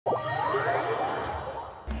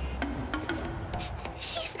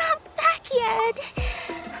She's not back yet.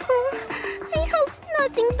 Oh, I hope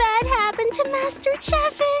nothing bad happened to Master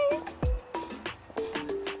Chevin.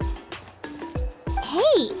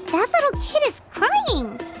 Hey, that little kid is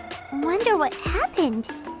crying. Wonder what happened.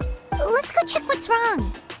 Let's go check what's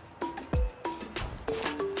wrong.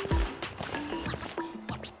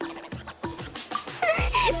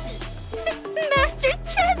 Master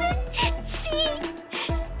Chevin,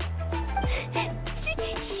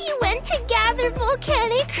 she went to gather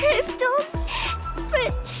volcanic crystals,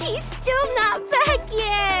 but she's still not back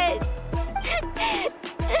yet.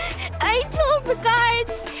 I told the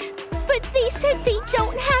guards, but they said they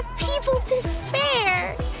don't have people to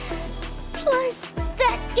spare. Plus,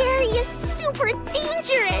 that area's super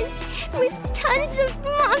dangerous, with tons of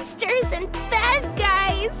monsters and bad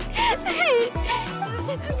guys.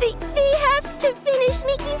 They have to finish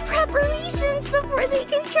making preparations before they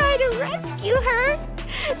can try to rescue her.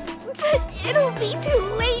 But it'll be too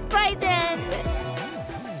late by then.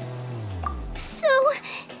 So,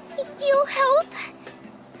 you'll help?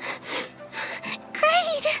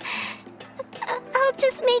 Great! I'll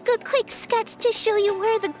just make a quick sketch to show you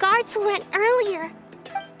where the guards went earlier.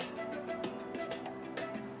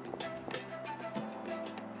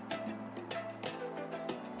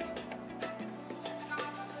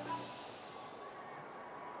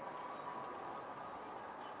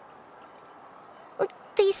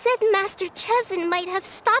 They said Master Chevin might have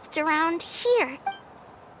stopped around here.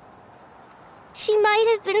 She might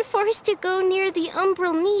have been forced to go near the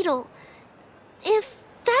Umbral Needle. If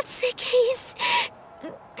that's the case,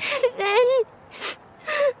 then...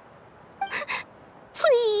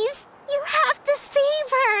 Please, you have to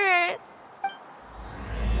save her!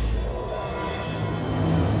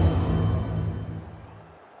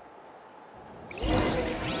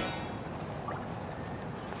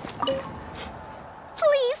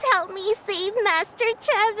 Please help me save Master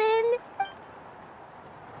Chevin.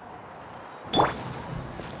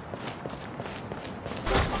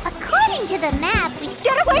 According to the map, we...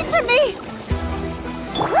 Get away from me!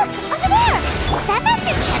 Look, over there! Is that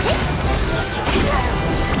Master Chevin?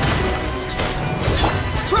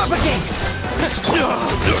 Propagate!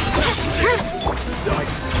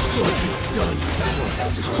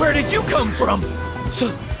 Where did you come from?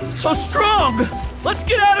 So strong! Let's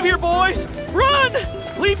get out of here, boys! Run!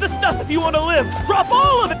 Leave the stuff if you want to live! Drop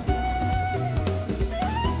all of it!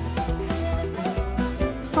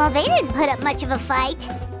 Well, they didn't put up much of a fight.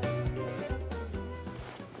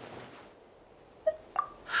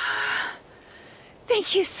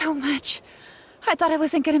 Thank you so much. I thought I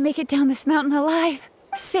wasn't gonna make it down this mountain alive.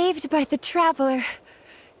 Saved by the Traveler.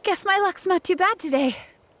 Guess my luck's not too bad today.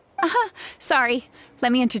 Sorry.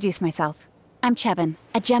 Let me introduce myself. I'm Chevin,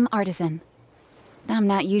 a gem artisan. I'm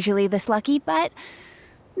not usually this lucky, but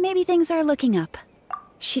maybe things are looking up.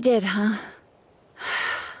 She did, huh?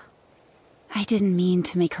 I didn't mean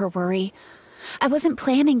to make her worry. I wasn't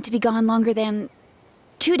planning to be gone longer than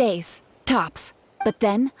 2 days, tops. But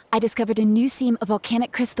then, I discovered a new seam of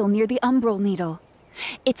volcanic crystal near the Umbral Needle.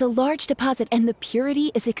 It's a large deposit and the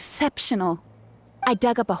purity is exceptional. I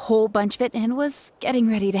dug up a whole bunch of it and was getting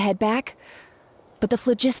ready to head back. But the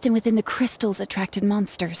phlogiston within the crystals attracted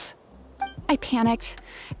monsters. I panicked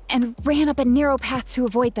and ran up a narrow path to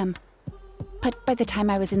avoid them. But by the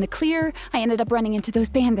time I was in the clear, I ended up running into those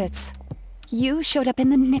bandits. You showed up in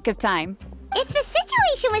the nick of time. If the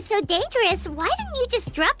situation was so dangerous, why didn't you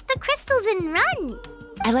just drop the crystals and run?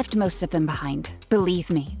 I left most of them behind, believe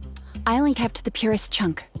me. I only kept the purest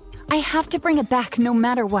chunk. I have to bring it back no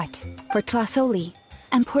matter what. For Tlasoli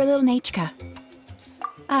and poor little Nechka.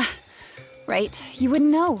 Right, you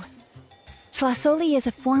wouldn't know. Tlasoli is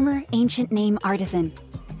a former ancient name artisan,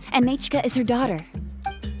 and Nechka is her daughter.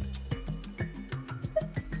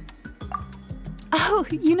 Oh,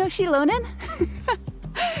 you know Shilonen?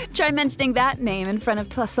 Try mentioning that name in front of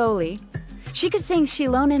Tlasoli. She could sing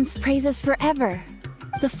Shilonen's praises forever.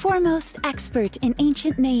 The foremost expert in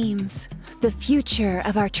ancient names. The future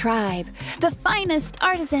of our tribe. The finest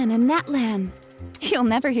artisan in Natlan. You'll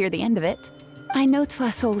never hear the end of it. I know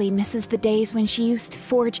Tlasoli misses the days when she used to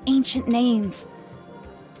forge ancient names.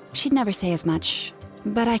 She'd never say as much,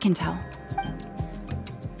 but I can tell.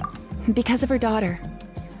 Because of her daughter.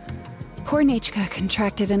 Poor Nechka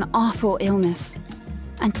contracted an awful illness.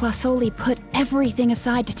 And Tlasoli put everything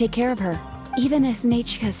aside to take care of her, even as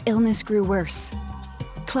Nechka's illness grew worse.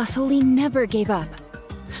 Tlasoli never gave up.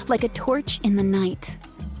 Like a torch in the night,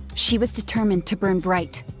 she was determined to burn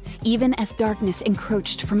bright, even as darkness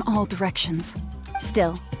encroached from all directions.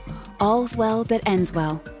 Still, all's well that ends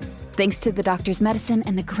well, thanks to the doctor's medicine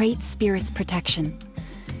and the Great Spirit's protection.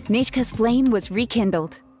 Nechka's flame was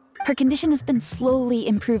rekindled. Her condition has been slowly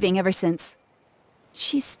improving ever since.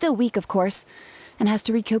 She's still weak, of course, and has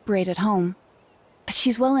to recuperate at home. But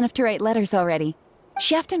she's well enough to write letters already.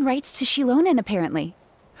 She often writes to Shilonen, apparently.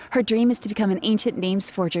 Her dream is to become an ancient names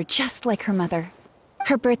forger, just like her mother.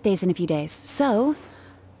 Her birthday's in a few days, so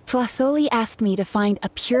Tlasoli asked me to find a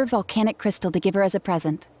pure volcanic crystal to give her as a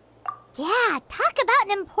present. Yeah, talk about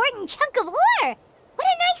an important chunk of ore! What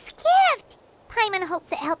a nice gift! Paimon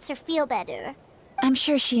hopes it helps her feel better. I'm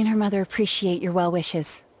sure she and her mother appreciate your well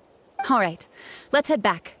wishes. All right, let's head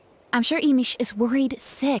back. I'm sure Emish is worried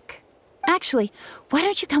sick. Actually, why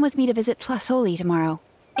don't you come with me to visit Tlasoli tomorrow?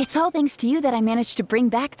 It's all thanks to you that I managed to bring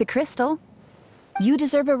back the crystal. You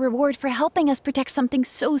deserve a reward for helping us protect something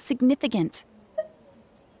so significant.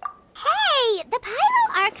 Hey! The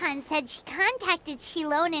Pyro Archon said she contacted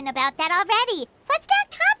Shilonen about that already. Let's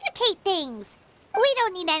not complicate things. We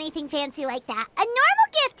don't need anything fancy like that. A normal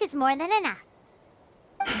gift is more than enough.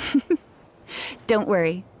 Don't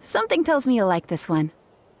worry. Something tells me you'll like this one.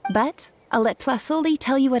 But I'll let Tlasoli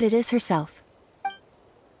tell you what it is herself.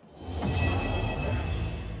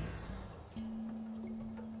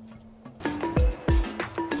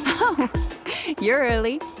 Oh, you're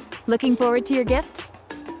early. Looking forward to your gift?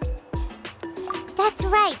 That's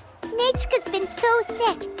right. Nechka's been so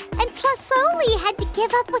sick, and Tlasoli had to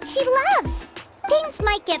give up what she loves. Things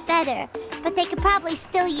might get better, but they could probably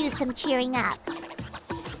still use some cheering up.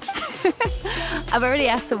 I've already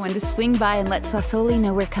asked someone to swing by and let Tlasoli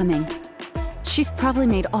know we're coming. She's probably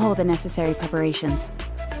made all the necessary preparations.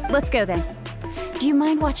 Let's go then. Do you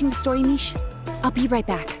mind watching the story niche? I'll be right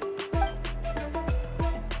back.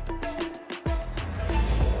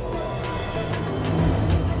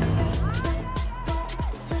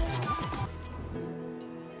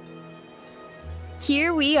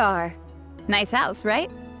 Here we are. Nice house, right?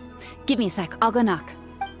 Give me a sec, I'll go knock.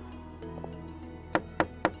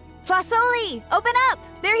 Tlasoli! Open up!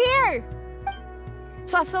 They're here!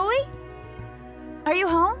 Tlasoli? Are you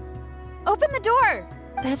home? Open the door!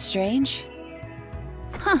 That's strange.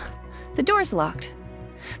 Huh, the door's locked.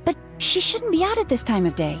 But she shouldn't be out at this time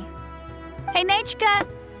of day. Hey, Nechka!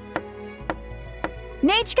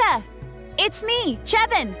 Nechka! It's me,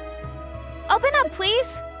 Chevin! Open up,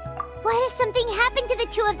 please! What if something happened to the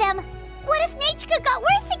two of them? What if Nechka got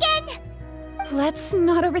worse again? Let's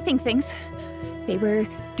not overthink things. They were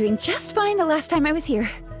doing just fine the last time I was here.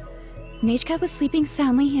 Nechka was sleeping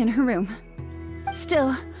soundly in her room.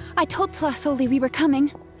 Still, I told Tlasoli we were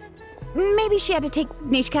coming. Maybe she had to take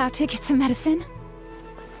Nechka out to get some medicine.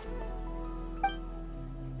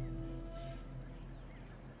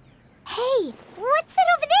 Hey, what's that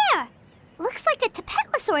over there? Looks like a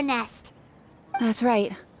Tapetlosaur nest. That's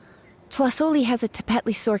right. Tlasoli has a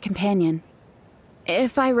Tapetlosaur companion.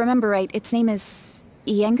 If I remember right, its name is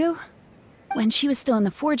Iengu? When she was still in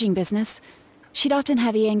the forging business, she'd often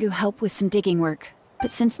have Iengu help with some digging work.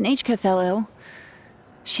 But since Nechka fell ill,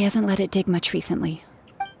 she hasn't let it dig much recently.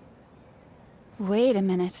 Wait a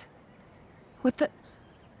minute. What the...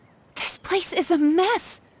 This place is a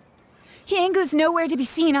mess! Iengu's nowhere to be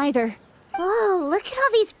seen either. Whoa, look at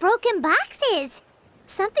all these broken boxes!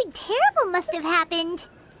 Something terrible must have happened.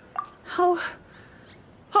 Oh...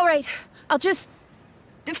 Alright, I'll just...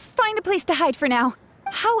 find a place to hide for now.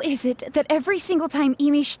 How is it that every single time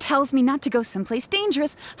Emish tells me not to go someplace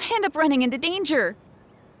dangerous, I end up running into danger?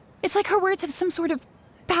 It's like her words have some sort of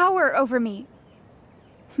power over me.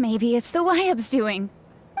 Maybe it's the Wyab's doing.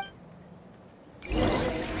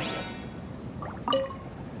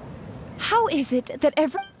 How is it that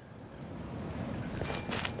every...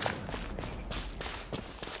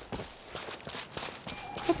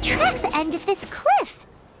 The tracks end at this cliff.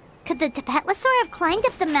 Could the Tapetlosaur have climbed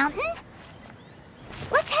up the mountain?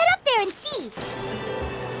 Let's head up there and see.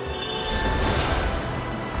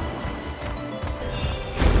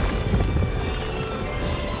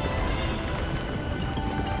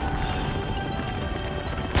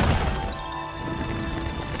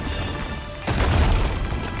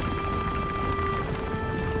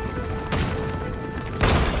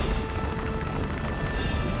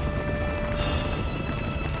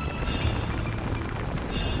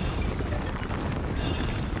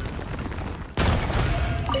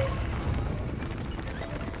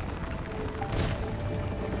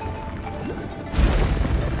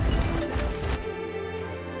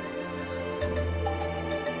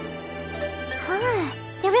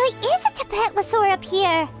 Tapetlosaur up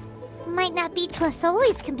here. Might not be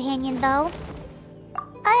Tlasoli's companion, though.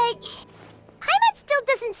 Paimon still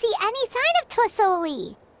doesn't see any sign of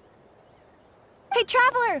Tlasoli. Hey,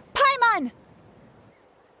 Traveler! Paimon!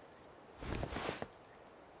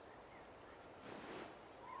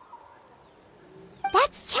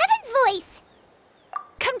 That's Chevin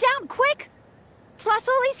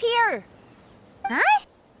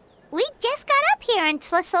and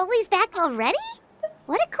Tlasoli's back already?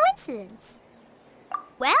 What a coincidence.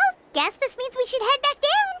 Well, guess this means we should head back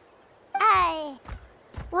down.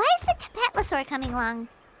 Why is the Tapatlosaur coming along?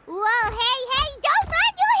 Whoa, hey, don't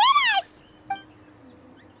run, you'll hit us!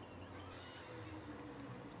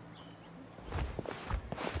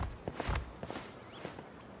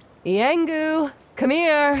 Yangu, come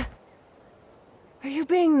here. Are you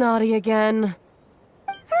being naughty again?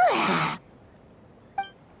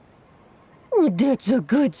 Oh, that's a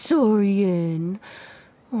good saurian.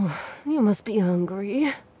 Oh, you must be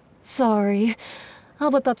hungry. Sorry.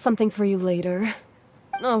 I'll whip up something for you later.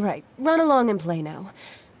 All right, run along and play now.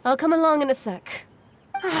 I'll come along in a sec.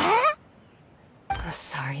 Oh,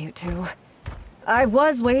 sorry, you two. I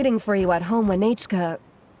was waiting for you at home when Nechka...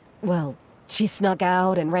 Well, she snuck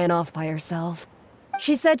out and ran off by herself.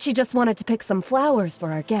 She said she just wanted to pick some flowers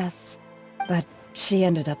for our guests, but she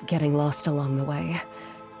ended up getting lost along the way.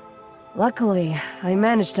 Luckily, I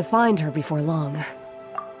managed to find her before long.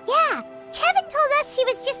 Yeah, Chevin told us she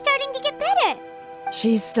was just starting to get better.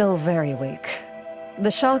 She's still very weak.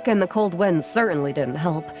 The shock and the cold winds certainly didn't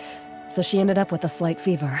help, so she ended up with a slight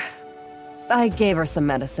fever. I gave her some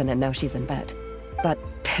medicine and now she's in bed. But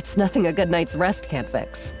it's nothing a good night's rest can't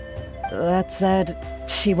fix. That said,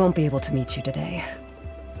 she won't be able to meet you today.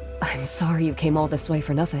 I'm sorry you came all this way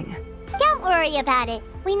for nothing. Don't worry about it.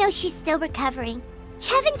 We know she's still recovering.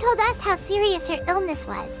 Chevin told us how serious her illness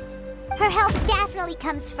was. Her health definitely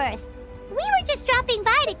comes first. We were just dropping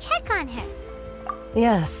by to check on her.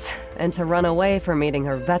 Yes, and to run away from eating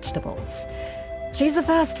her vegetables. She's a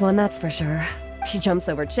fast one, that's for sure. She jumps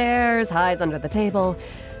over chairs, hides under the table,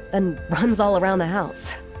 then runs all around the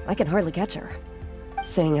house. I can hardly catch her.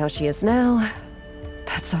 Seeing how she is now,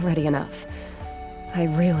 that's already enough. I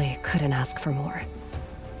really couldn't ask for more.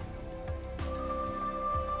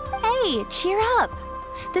 Hey, cheer up!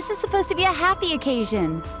 This is supposed to be a happy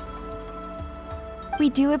occasion. We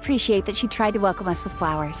do appreciate that she tried to welcome us with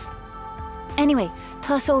flowers. Anyway,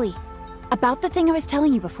 Tlasoli, about the thing I was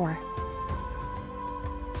telling you before.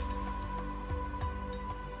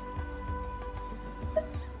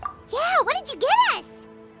 Yeah, what did you get us?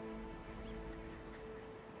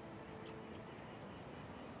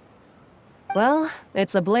 Well,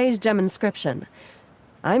 it's a blaze gem inscription.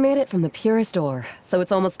 I made it from the purest ore, so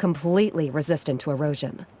it's almost completely resistant to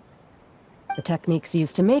erosion. The techniques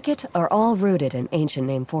used to make it are all rooted in ancient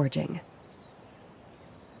name forging.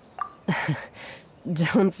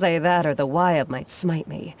 Don't say that or the Wild might smite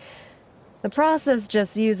me. The process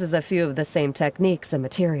just uses a few of the same techniques and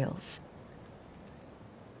materials.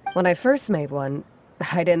 When I first made one,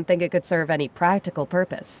 I didn't think it could serve any practical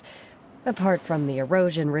purpose, apart from the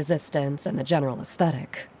erosion resistance and the general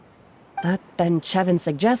aesthetic. But then Chevin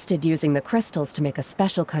suggested using the crystals to make a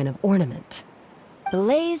special kind of ornament.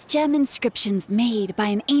 Blaze gem inscriptions made by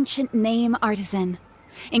an ancient name artisan,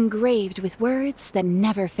 engraved with words that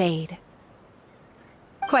never fade.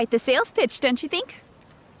 Quite the sales pitch, don't you think?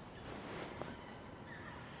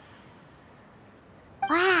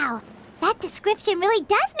 Wow, that description really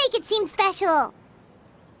does make it seem special.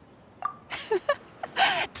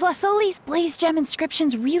 Tlasoli's blaze gem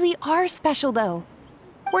inscriptions really are special, though.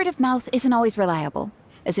 Word of mouth isn't always reliable.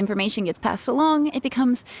 As information gets passed along, it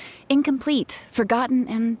becomes incomplete, forgotten,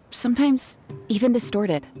 and sometimes even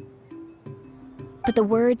distorted. But the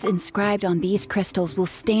words inscribed on these crystals will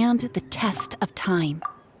stand the test of time.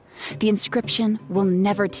 The inscription will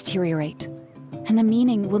never deteriorate, and the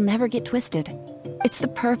meaning will never get twisted. It's the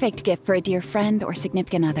perfect gift for a dear friend or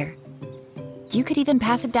significant other. You could even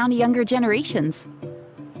pass it down to younger generations.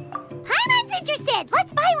 Paimon's interested!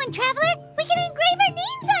 Let's buy one, Traveler! We can engrave our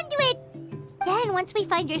names onto it! Then, once we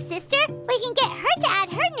find your sister, we can get her to add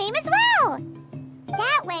her name as well!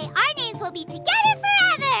 That way, our names will be together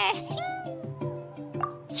forever!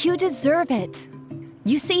 You deserve it.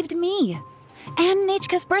 You saved me. And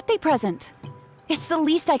Nechka's birthday present. It's the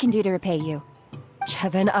least I can do to repay you.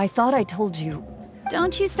 Chevin, I thought I told you.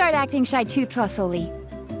 Don't you start acting shy too, Tlasoli.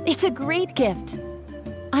 It's a great gift.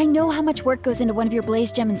 I know how much work goes into one of your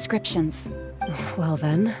blaze gem inscriptions. Well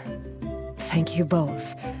then, thank you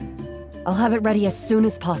both. I'll have it ready as soon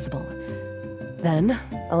as possible. Then,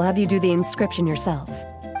 I'll have you do the inscription yourself.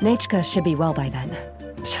 Nechka should be well by then.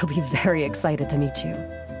 She'll be very excited to meet you.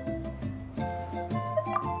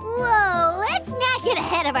 Whoa, let's not get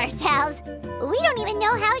ahead of ourselves. We don't even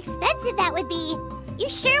know how expensive that would be. You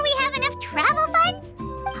sure we have enough travel funds?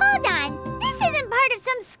 Hold on, this isn't part of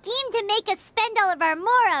some scheme to make us spend all of our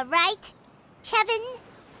mora, right? Chevin?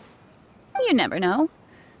 You never know.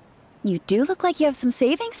 You do look like you have some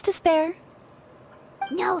savings to spare.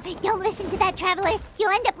 No, don't listen to that, Traveler. You'll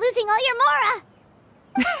end up losing all your mora.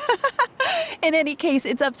 In any case,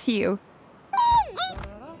 it's up to you.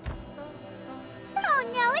 Oh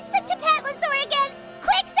no, it's the Tapatlosaur again!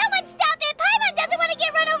 Quick, someone stop it! Paimon doesn't want to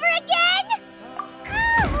get run over again!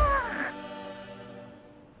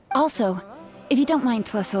 Also, if you don't mind,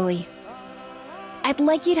 Tlasoli, I'd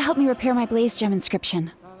like you to help me repair my Blaze Gem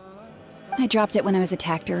inscription. I dropped it when I was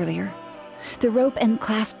attacked earlier. The rope and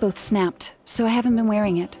clasp both snapped, so I haven't been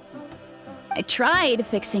wearing it. I tried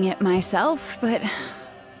fixing it myself, but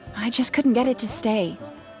I just couldn't get it to stay.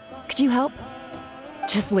 Could you help?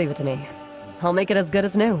 Just leave it to me. I'll make it as good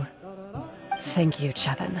as new. Thank you,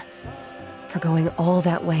 Chevin, for going all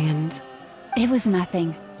that way and... It was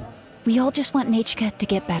nothing. We all just want Nechka to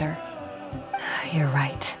get better. You're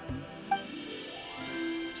right.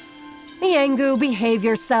 Miangu, behave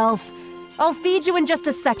yourself. I'll feed you in just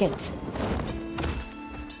a second.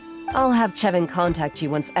 I'll have Chevin contact you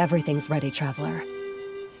once everything's ready, Traveler.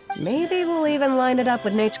 Maybe we'll even line it up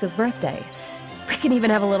with Nechka's birthday. We can even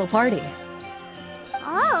have a little party.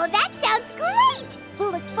 Oh, that sounds great!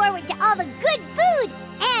 We'll look forward to all the good food,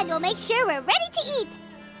 and we'll make sure we're ready to eat.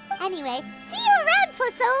 Anyway, see you around,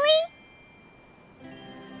 Tlasoli!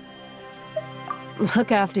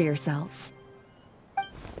 Look after yourselves.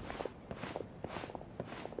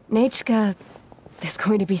 Nechka is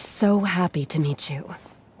going to be so happy to meet you.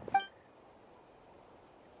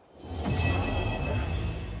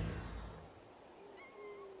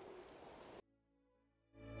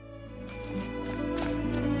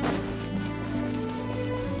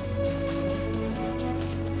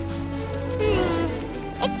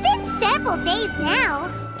 It's been several days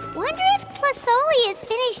now. Wonder if Tlasoli has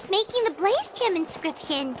finished making the Blaze Gem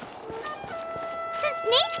inscription. Since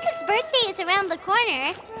Nechka's birthday is around the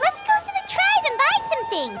corner, let's go to the tribe and buy some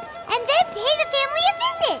things, and then pay the family a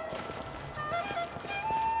visit.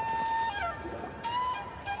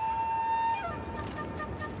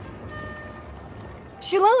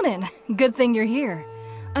 Shilonen, good thing you're here.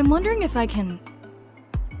 I'm wondering if I can...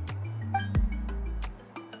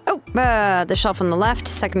 Oh, the shelf on the left,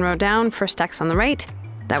 second row down, first X on the right.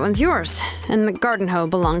 That one's yours. And the garden hoe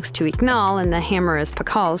belongs to Ignal, and the hammer is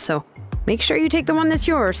Pakal's, so make sure you take the one that's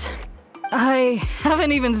yours. I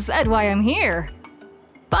haven't even said why I'm here.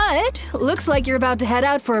 But looks like you're about to head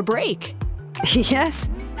out for a break. Yes,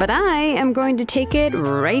 but I am going to take it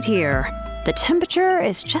right here. The temperature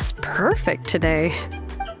is just perfect today.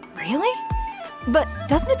 Really? But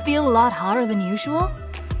doesn't it feel a lot hotter than usual?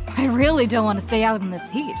 I really don't want to stay out in this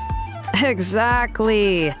heat.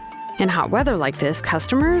 Exactly. In hot weather like this,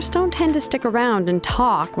 customers don't tend to stick around and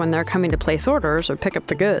talk when they're coming to place orders or pick up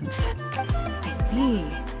the goods. I see.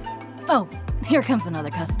 Oh, here comes another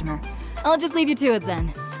customer. I'll just leave you to it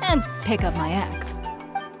then, and pick up my axe.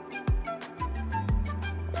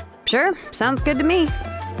 Sure, sounds good to me.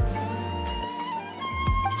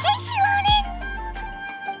 Hey, Shilonen!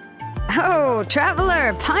 Oh,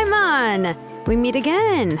 Traveler, Paimon! We meet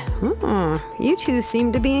again. Oh, you two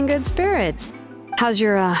seem to be in good spirits. How's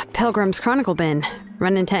your, Pilgrim's Chronicle been?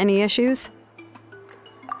 Run into any issues?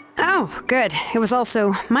 Oh, good. It was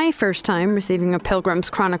also my first time receiving a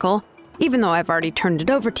Pilgrim's Chronicle, even though I've already turned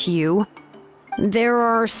it over to you. There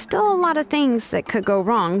are still a lot of things that could go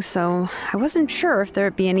wrong, so I wasn't sure if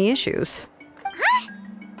there'd be any issues. Huh?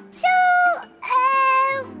 So,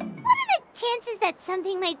 what are the chances that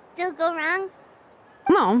something might still go wrong?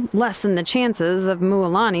 Well, less than the chances of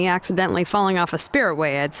Mualani accidentally falling off a spirit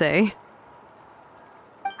way, I'd say.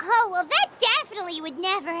 Oh, well, that definitely would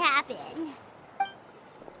never happen.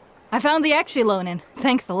 I found the axe, Shilonen.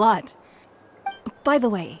 Thanks a lot. By the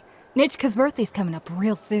way, Nechka's birthday's coming up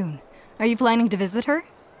real soon. Are you planning to visit her?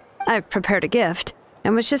 I've prepared a gift,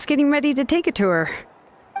 and was just getting ready to take it to her.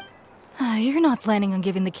 You're not planning on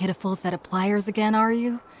giving the kid a full set of pliers again, are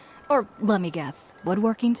you? Or, let me guess,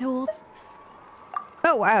 woodworking tools?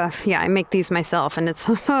 Oh, yeah, I make these myself, and it's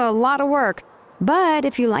a lot of work. But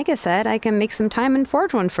if you like a set, I can make some time and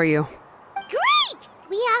forge one for you. Great!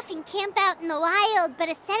 We often camp out in the wild, but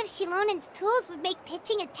a set of Shilonen's tools would make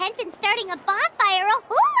pitching a tent and starting a bonfire a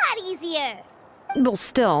whole lot easier. Well,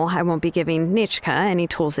 still, I won't be giving Nechka any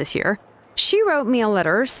tools this year. She wrote me a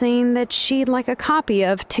letter saying that she'd like a copy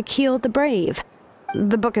of Tequil the Brave.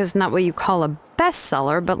 The book is not what you call a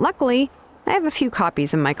bestseller, but luckily, I have a few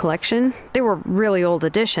copies in my collection. They were really old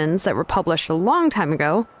editions that were published a long time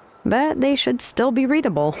ago, but they should still be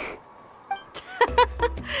readable.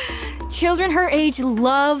 Children her age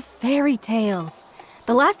love fairy tales.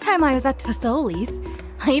 The last time I was at Tasoli's,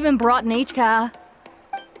 I even brought Nechka.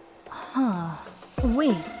 Huh.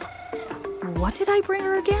 Wait. What did I bring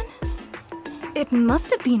her again? It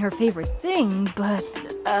must have been her favorite thing, but,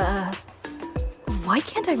 why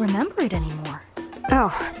can't I remember it anymore?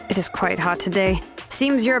 Oh, it is quite hot today.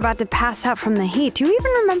 Seems you're about to pass out from the heat. Do you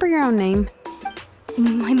even remember your own name?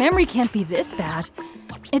 My memory can't be this bad.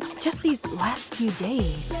 It's just these last few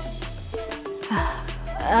days.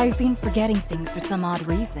 I've been forgetting things for some odd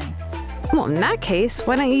reason. Well, in that case,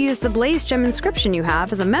 why don't you use the Blaze Gem inscription you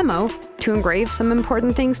have as a memo to engrave some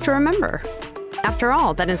important things to remember? After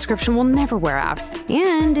all, that inscription will never wear out,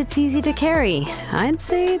 and it's easy to carry. I'd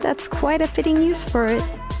say that's quite a fitting use for it.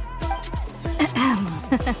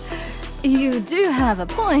 You do have a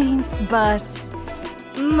point, but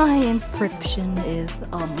my inscription is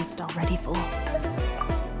almost already full.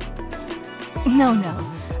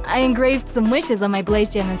 No. I engraved some wishes on my Blaze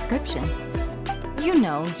Gem inscription. You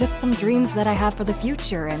know, just some dreams that I have for the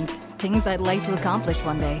future and things I'd like to accomplish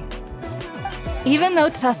one day. Even though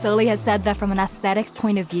Trasoli has said that from an aesthetic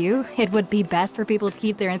point of view, it would be best for people to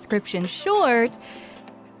keep their inscription short,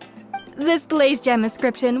 this Blaze Gem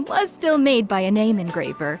inscription was still made by a name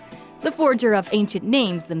engraver, the forger of ancient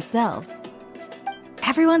names themselves.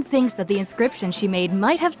 Everyone thinks that the inscription she made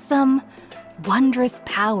might have some wondrous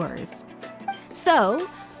powers. So,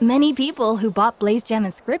 many people who bought Blaze Gem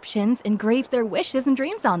inscriptions engraved their wishes and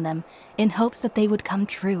dreams on them, in hopes that they would come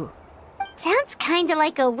true. Sounds kinda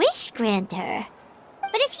like a wish granter.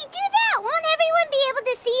 But if you do that, won't everyone be able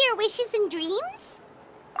to see your wishes and dreams?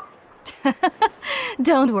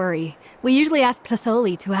 Don't worry. We usually ask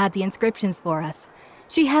Trasoli to add the inscriptions for us.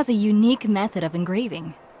 She has a unique method of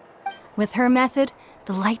engraving. With her method,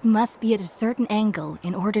 the light must be at a certain angle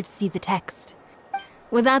in order to see the text.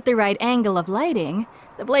 Without the right angle of lighting,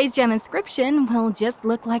 the Blaze Gem inscription will just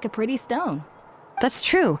look like a pretty stone. That's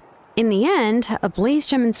true. In the end, a Blaze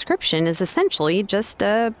Gem inscription is essentially just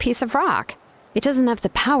a piece of rock. It doesn't have the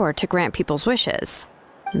power to grant people's wishes.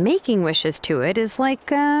 Making wishes to it is like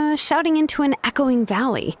shouting into an echoing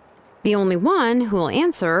valley. The only one who will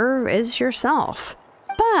answer is yourself.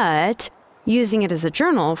 But using it as a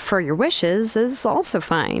journal for your wishes is also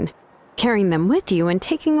fine. Carrying them with you and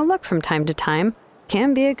taking a look from time to time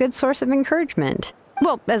can be a good source of encouragement.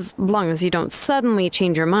 Well, as long as you don't suddenly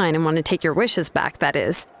change your mind and want to take your wishes back, that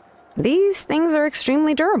is. These things are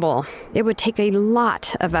extremely durable. It would take a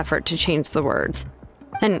lot of effort to change the words.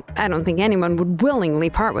 And I don't think anyone would willingly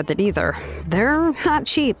part with it either. They're not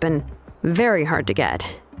cheap and very hard to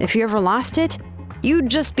get. If you ever lost it, you'd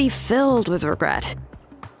just be filled with regret.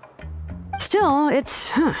 Still,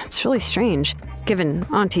 it's really strange. Given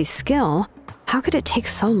Auntie's skill, how could it take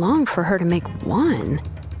so long for her to make one?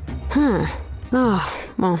 Oh,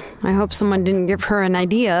 well, I hope someone didn't give her an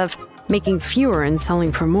idea of making fewer and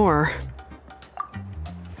selling for more.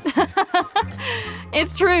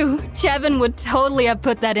 It's true. Chevin would totally have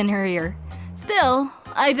put that in her ear. Still,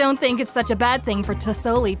 I don't think it's such a bad thing for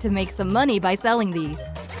Trasoli to make some money by selling these.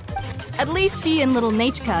 At least she and little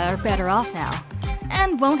Nechka are better off now,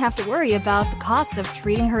 and won't have to worry about the cost of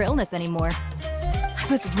treating her illness anymore. I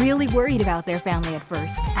was really worried about their family at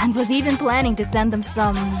first, and was even planning to send them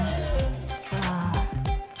some...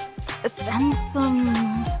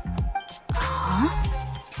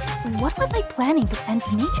 What was I planning to send to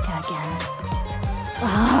Nechka again?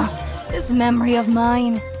 This memory of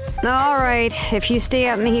mine. All right, if you stay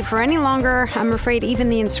out in the heat for any longer, I'm afraid even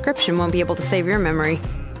the inscription won't be able to save your memory.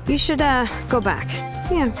 You should, go back.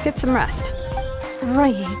 Yeah, get some rest.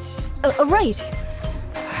 Right. Right.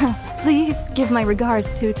 Please give my regards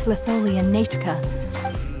to Trasoli and Nechka.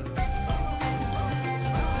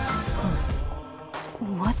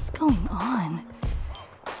 What's going on?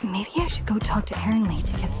 Maybe I should go talk to Ernly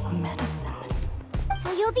to get some medicine.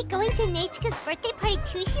 So you'll be going to Nechka's birthday party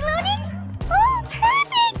too, Shilonen? Oh,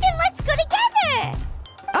 perfect! Then let's go together!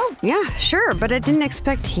 Oh, yeah, sure, but I didn't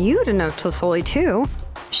expect you to know Trasoli too.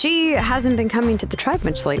 She hasn't been coming to the tribe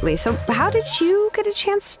much lately, so how did you get a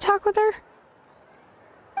chance to talk with her?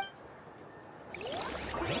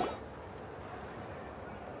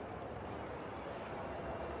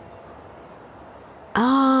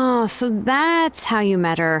 Oh, so that's how you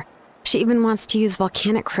met her. She even wants to use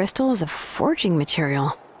volcanic crystal as a forging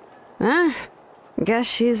material. Guess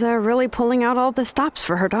she's really pulling out all the stops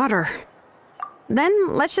for her daughter.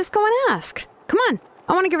 Then let's just go and ask. Come on,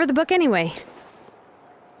 I want to give her the book anyway.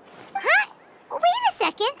 Huh? Wait a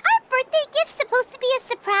second, our birthday gift's supposed to be a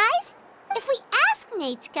surprise? If we ask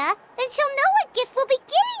Nechka, then she'll know what gift we'll be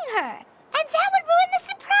getting her, and that would ruin the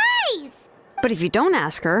surprise! But if you don't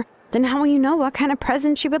ask her, then how will you know what kind of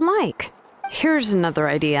present she would like? Here's another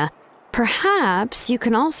idea. Perhaps you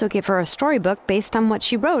can also give her a storybook based on what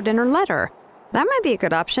she wrote in her letter. That might be a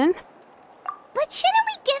good option. But shouldn't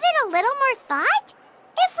we give it a little more thought?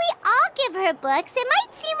 If we all give her books, it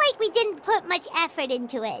might seem like we didn't put much effort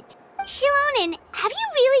into it. Shilonen, Have you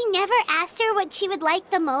really never asked her what she would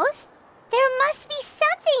like the most? There must be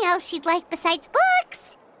something else she'd like besides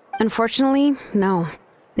books. Unfortunately, no.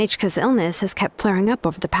 Nechka's illness has kept flaring up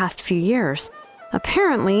over the past few years.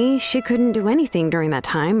 Apparently, she couldn't do anything during that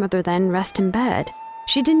time other than rest in bed.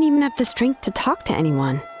 She didn't even have the strength to talk to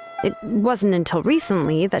anyone. It wasn't until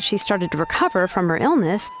recently that she started to recover from her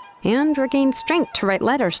illness and regained strength to write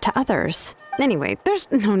letters to others. Anyway, there's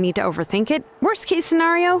no need to overthink it. Worst case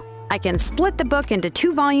scenario, I can split the book into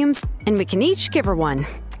 2 volumes and we can each give her one.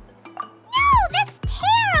 No, that's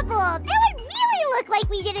terrible! That would really look like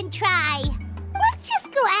we didn't try. Let's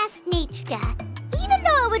just go ask Nechka. Even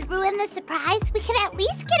though it would ruin the surprise, we could at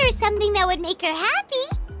least get her something that would make her happy.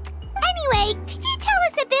 Anyway, could you tell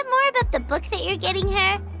us a bit more about the book that you're getting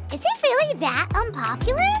her? Is it really that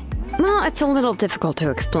unpopular? Well, it's a little difficult to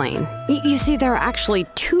explain. You see, there are actually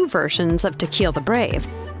 2 versions of To Kill the Brave.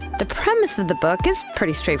 The premise of the book is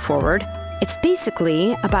pretty straightforward. It's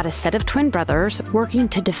basically about a set of twin brothers working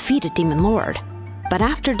to defeat a demon lord. But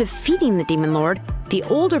after defeating the demon lord, the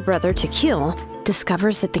older brother, To Kill,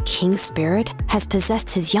 discovers that the king's spirit has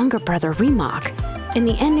possessed his younger brother, Remok. In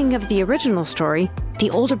the ending of the original story,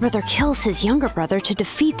 the older brother kills his younger brother to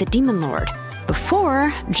defeat the demon lord,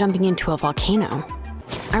 before jumping into a volcano.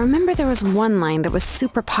 I remember there was one line that was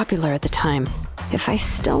super popular at the time. If I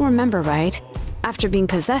still remember right, after being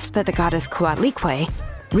possessed by the goddess Coatlicue,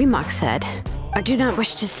 Remok said, "I do not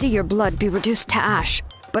wish to see your blood be reduced to ash,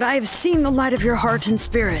 but I have seen the light of your heart and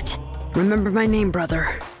spirit. Remember my name, brother.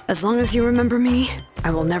 As long as you remember me, I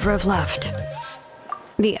will never have left."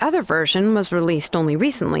 The other version was released only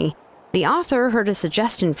recently. The author heard a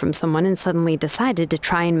suggestion from someone and suddenly decided to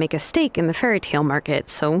try and make a stake in the fairy tale market,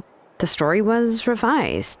 so the story was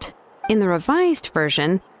revised. In the revised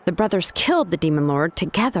version, the brothers killed the demon lord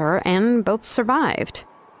together and both survived.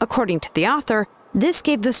 According to the author, this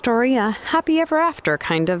gave the story a happy ever after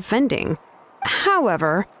kind of ending.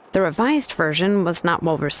 However, the revised version was not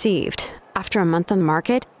well received. After a month on the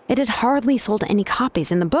market, it had hardly sold any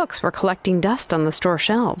copies and the books were collecting dust on the store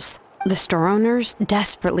shelves. The store owners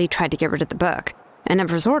desperately tried to get rid of the book and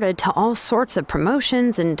have resorted to all sorts of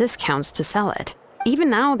promotions and discounts to sell it. Even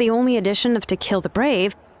now, the only edition of To Kill the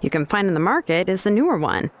Brave you can find in the market is the newer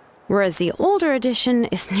one, whereas the older edition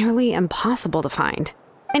is nearly impossible to find.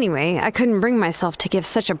 Anyway, I couldn't bring myself to give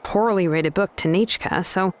such a poorly rated book to Nechka,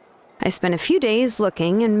 so I spent a few days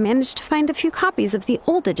looking and managed to find a few copies of the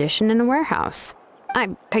old edition in a warehouse.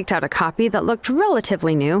 I picked out a copy that looked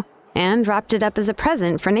relatively new and wrapped it up as a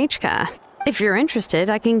present for Nechka. If you're interested,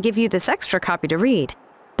 I can give you this extra copy to read.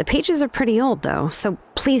 The pages are pretty old though, so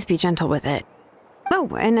please be gentle with it. Oh,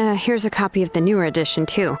 and here's a copy of the newer edition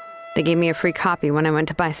too. They gave me a free copy when I went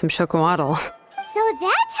to buy some chocolatl. So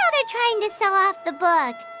that's how they're trying to sell off the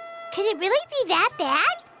book. Could it really be that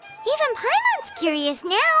bad? Even Paimon's curious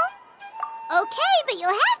now. Okay, but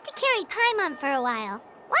you'll have to carry Paimon for a while.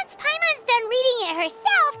 Once Paimon's done reading it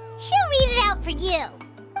herself, she'll read it out for you.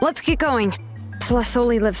 Let's get going.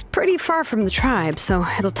 Celestoli lives pretty far from the tribe, so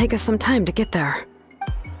it'll take us some time to get there.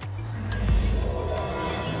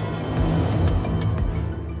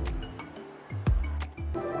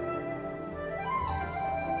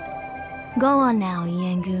 Go on now,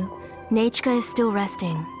 Yengu. Nechka is still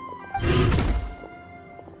resting. Hey,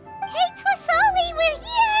 Tlasoli, we're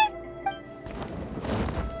here!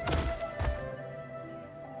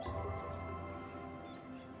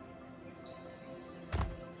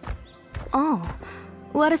 Oh,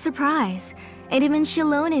 what a surprise. And even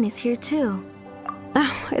Shilonin is here too.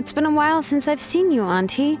 Oh, it's been a while since I've seen you,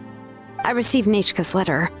 Auntie. I received Nechka's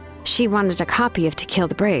letter. She wanted a copy of To Kill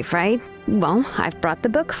the Brave, right? Well, I've brought the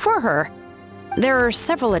book for her. There are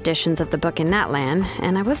several editions of the book in Natlan,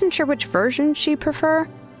 and I wasn't sure which version she'd prefer.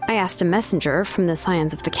 I asked a messenger from the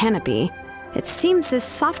Scions of the Canopy. It seems this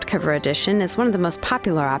softcover edition is one of the most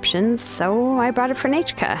popular options, so I brought it for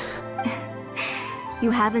Nechka. You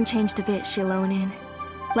haven't changed a bit, Shilonin.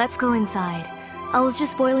 Let's go inside. I was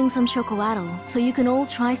just boiling some chocolatl, so you can all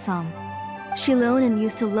try some. Shilonin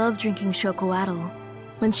used to love drinking chocolatl.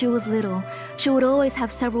 When she was little, she would always have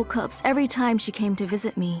several cups every time she came to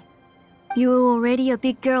visit me. You were already a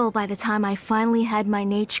big girl by the time I finally had my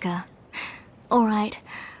Nechka. Alright,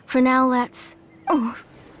 for now let's... Oh,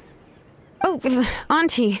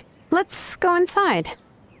 Auntie, let's go inside.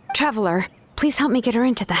 Traveler, please help me get her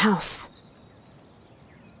into the house.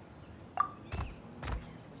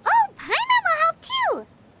 Oh, Paimon will help too!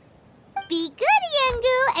 Be good,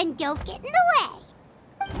 Yengu, and don't get in the way.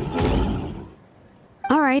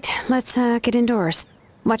 Alright, let's get indoors.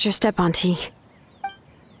 Watch your step, Auntie.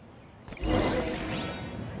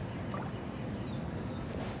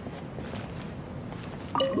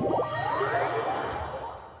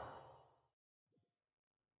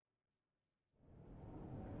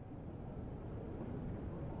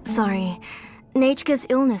 Sorry. Nechka's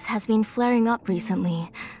illness has been flaring up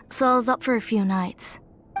recently, so I was up for a few nights.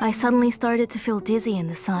 I suddenly started to feel dizzy in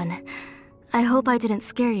the sun. I hope I didn't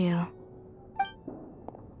scare you.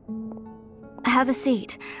 Have a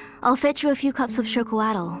seat. I'll fetch you a few cups of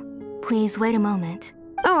chocolatl. Please wait a moment.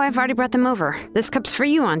 Oh, I've already brought them over. This cup's for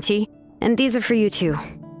you, Auntie. And these are for you, too.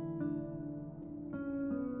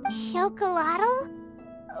 Chocolatl?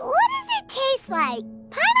 What does it taste like?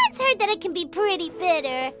 Paimon's heard that it can be pretty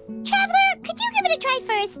bitter. Traveler, could you give it a try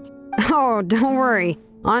first? Oh, don't worry.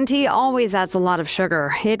 Auntie always adds a lot of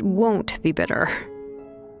sugar. It won't be bitter.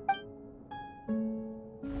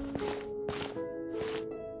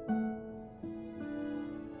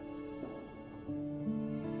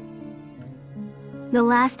 The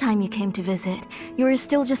last time you came to visit, you were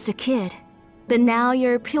still just a kid. But now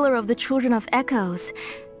you're a pillar of the Children of Echoes.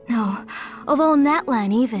 No, of all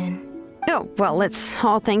Natlan even. Oh, well, it's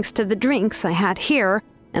all thanks to the drinks I had here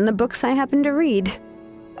and the books I happened to read.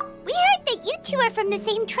 We heard that you two are from the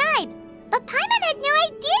same tribe, but Paimon had no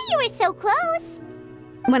idea you were so close.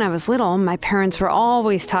 When I was little, my parents were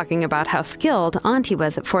always talking about how skilled Auntie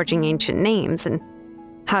was at forging ancient names and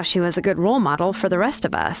how she was a good role model for the rest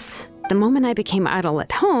of us. The moment I became idle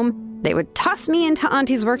at home, they would toss me into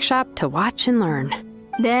Auntie's workshop to watch and learn.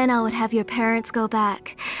 Then I would have your parents go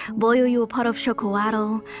back, boil you a pot of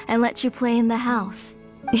chocolatl, and let you play in the house.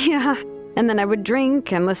 Yeah, and then I would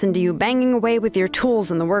drink and listen to you banging away with your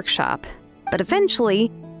tools in the workshop. But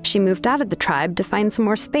eventually, she moved out of the tribe to find some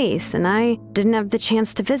more space, and I didn't have the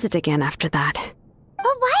chance to visit again after that.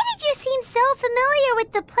 But why did you seem so familiar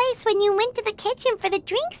with the place when you went to the kitchen for the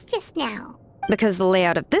drinks just now? Because the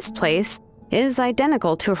layout of this place is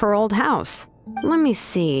identical to her old house. Let me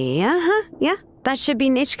see. Yeah, that should be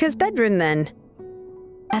Nechka's bedroom then.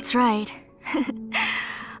 That's right.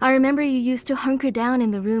 I remember you used to hunker down in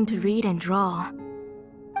the room to read and draw.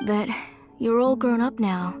 But you're all grown up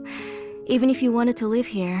now. Even if you wanted to live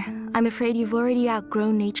here, I'm afraid you've already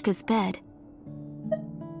outgrown Nechka's bed.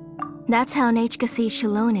 That's how Nechka sees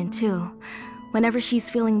Shilonen too. Whenever she's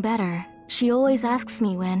feeling better, she always asks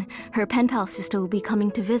me when her pen pal sister will be coming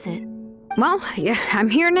to visit. Well, yeah, I'm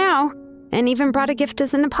here now, and even brought a gift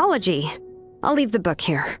as an apology. I'll leave the book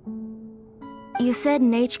here. You said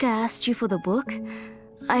Nechka asked you for the book?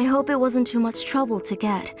 I hope it wasn't too much trouble to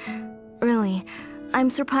get. Really, I'm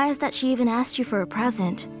surprised that she even asked you for a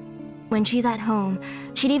present. When she's at home,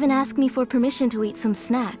 she'd even ask me for permission to eat some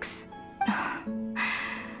snacks.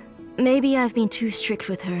 Maybe I've been too strict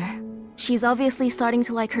with her. She's obviously starting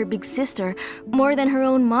to like her big sister more than her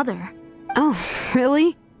own mother. Oh,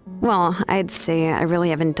 really? Well, I'd say I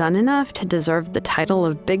really haven't done enough to deserve the title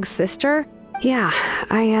of big sister. Yeah,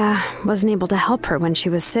 I wasn't able to help her when she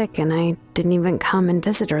was sick, and I didn't even come and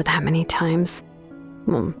visit her that many times.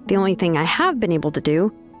 Well, the only thing I have been able to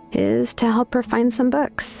do is to help her find some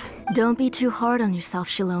books. Don't be too hard on yourself,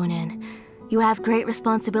 Shilonen. You have great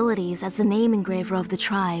responsibilities as the name engraver of the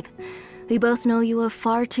tribe. We both know you are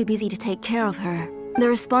far too busy to take care of her. The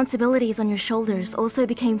responsibilities on your shoulders also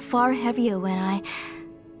became far heavier when I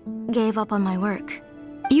gave up on my work.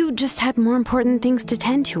 You just had more important things to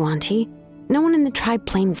tend to, Auntie. No one in the tribe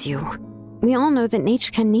blames you. We all know that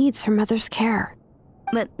Nechka needs her mother's care.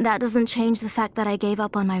 But that doesn't change the fact that I gave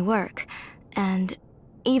up on my work. And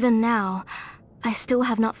even now, I still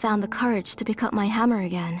have not found the courage to pick up my hammer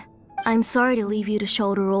again. I'm sorry to leave you to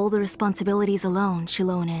shoulder all the responsibilities alone,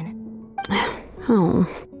 Shilonen. Oh.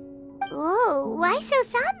 Ooh, why so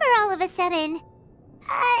somber all of a sudden?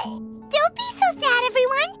 Don't be so sad,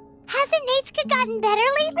 everyone. Hasn't Nechka gotten better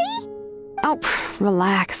lately? Oh,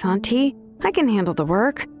 relax, Auntie. I can handle the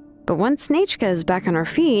work. But once Nechka is back on her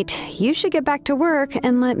feet, you should get back to work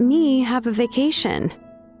and let me have a vacation.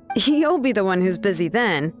 You'll be the one who's busy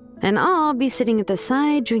then, and I'll be sitting at the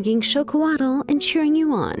side drinking chocolatl and cheering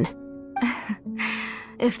you on.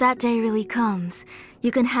 If that day really comes,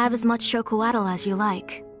 you can have as much chocolatl as you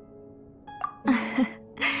like.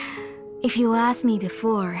 If you asked me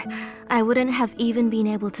before, I wouldn't have even been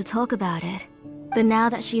able to talk about it. But now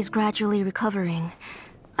that she is gradually recovering,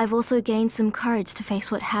 I've also gained some courage to face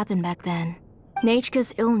what happened back then.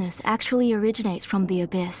 Nechka's illness actually originates from the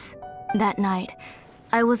Abyss. That night,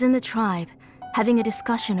 I was in the tribe, having a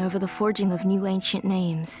discussion over the forging of new ancient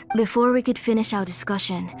names. Before we could finish our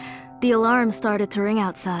discussion, the alarm started to ring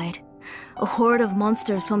outside. A horde of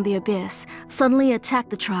monsters from the Abyss suddenly attacked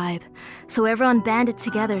the tribe, so everyone banded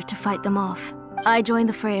together to fight them off. I joined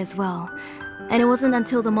the fray as well, and it wasn't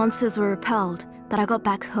until the monsters were repelled that I got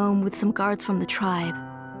back home with some guards from the tribe.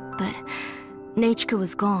 But Nechka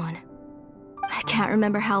was gone. I can't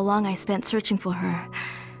remember how long I spent searching for her.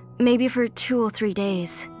 Maybe for 2 or 3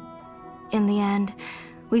 days. In the end,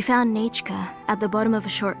 We found Nechka at the bottom of a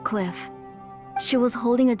short cliff. She was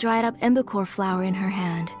holding a dried-up embercore flower in her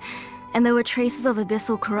hand, and there were traces of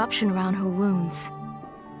abyssal corruption around her wounds.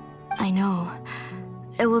 I know.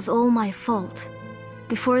 It was all my fault.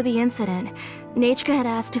 Before the incident, Nechka had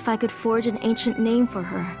asked if I could forge an ancient name for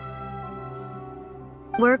her.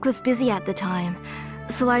 Work was busy at the time,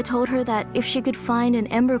 so I told her that if she could find an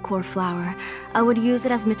embercore flower, I would use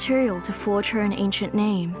it as material to forge her an ancient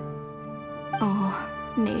name. Oh,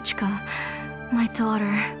 Nechka, my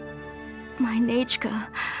daughter, my Nechka.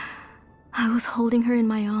 I was holding her in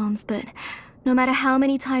my arms, but no matter how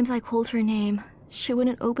many times I called her name, she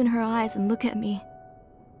wouldn't open her eyes and look at me.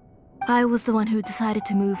 I was the one who decided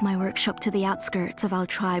to move my workshop to the outskirts of our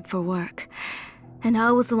tribe for work, and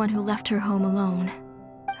I was the one who left her home alone.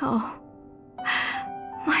 Oh,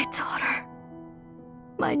 my daughter,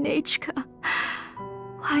 my Nechka.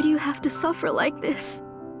 Why do you have to suffer like this?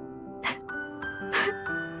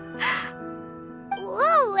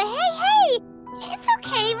 Whoa, hey! It's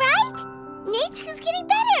okay, right? Nechka's getting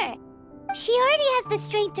better. She already has the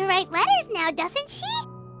strength to write letters now, doesn't she?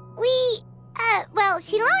 Well,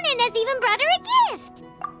 Shilonen has even brought her a gift.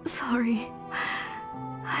 Sorry.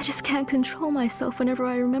 I just can't control myself whenever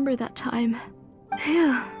I remember that time.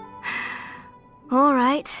 Phew.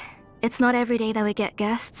 Alright. It's not every day that we get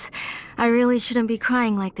guests. I really shouldn't be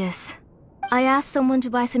crying like this. I asked someone to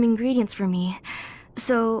buy some ingredients for me.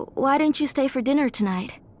 So, why don't you stay for dinner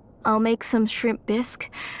tonight? I'll make some shrimp bisque,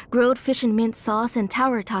 grilled fish and mint sauce, and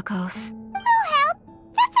tower tacos. We'll help.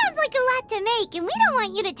 That sounds like a lot to make, and we don't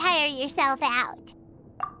want you to tire yourself out.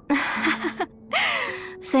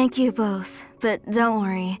 Thank you both, but don't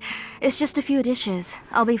worry. It's just a few dishes.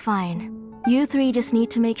 I'll be fine. You three just need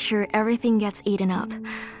to make sure everything gets eaten up.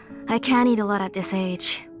 I can't eat a lot at this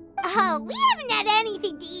age. Oh, we haven't had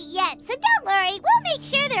anything to eat yet, so don't worry. We'll make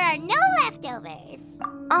sure there are no leftovers.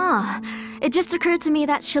 Ah, it just occurred to me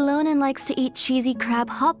that Shilonen likes to eat cheesy crab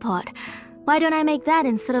hot pot. Why don't I make that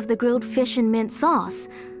instead of the grilled fish and mint sauce?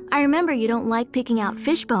 I remember you don't like picking out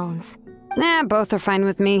fish bones. Nah, both are fine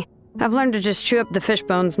with me. I've learned to just chew up the fish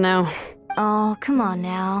bones now. Oh, come on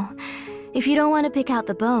now. If you don't want to pick out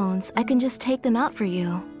the bones, I can just take them out for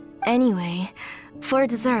you. Anyway, for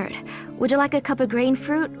dessert, would you like a cup of grain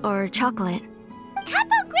fruit or chocolate? Cup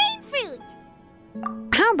of grain fruit!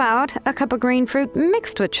 How about a cup of green fruit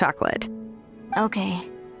mixed with chocolate? Okay,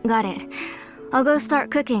 got it. I'll go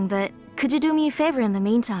start cooking, but could you do me a favor in the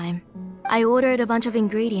meantime? I ordered a bunch of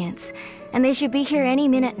ingredients, and they should be here any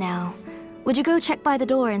minute now. Would you go check by the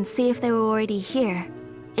door and see if they were already here?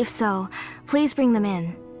 If so, please bring them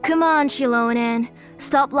in. Come on, Shilonen.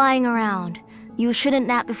 Stop lying around. You shouldn't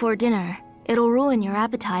nap before dinner. It'll ruin your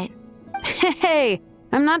appetite. Hey,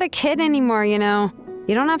 I'm not a kid anymore, you know.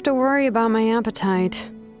 You don't have to worry about my appetite.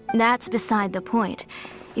 That's beside the point.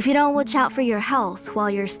 If you don't watch out for your health while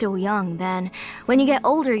you're still young, then when you get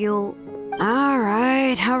older, you'll... All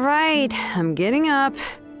right. I'm getting up.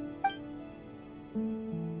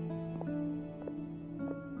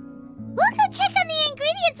 We'll go check on the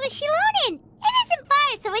ingredients with Shilonen. It isn't far,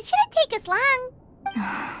 so it shouldn't take us long.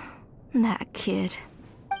 That kid.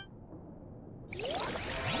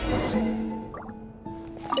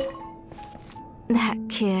 That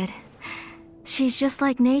kid. She's just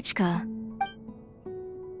like Nechka.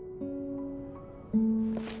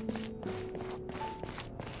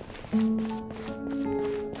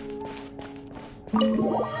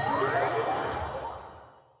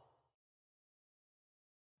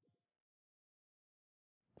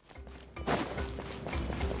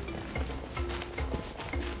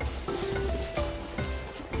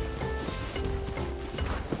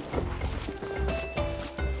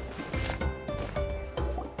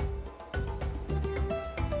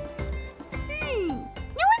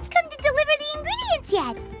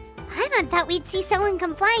 Yet. Paimon thought we'd see someone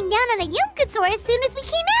come flying down on a Yunkasaur as soon as we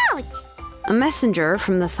came out. A messenger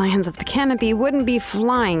from the Scions of the Canopy wouldn't be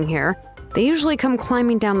flying here. They usually come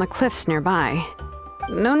climbing down the cliffs nearby.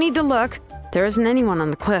 No need to look. There isn't anyone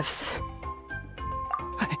on the cliffs.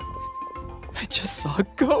 I just saw a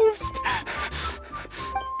ghost.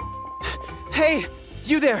 Hey,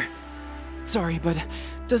 you there! Sorry, but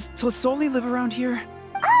does Tlisoli live around here?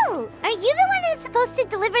 Oh, are you the one who's supposed to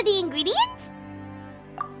deliver the ingredients?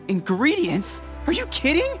 Ingredients? Are you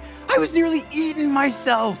kidding? I was nearly eaten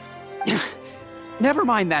myself! Never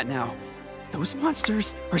mind that now. Those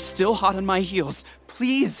monsters are still hot on my heels.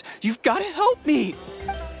 Please, you've got to help me!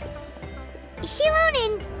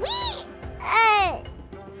 Shilonen,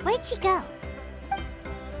 where'd she go?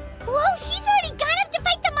 Whoa, she's already gone up to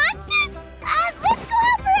fight the monsters? Let's go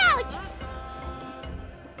help her out!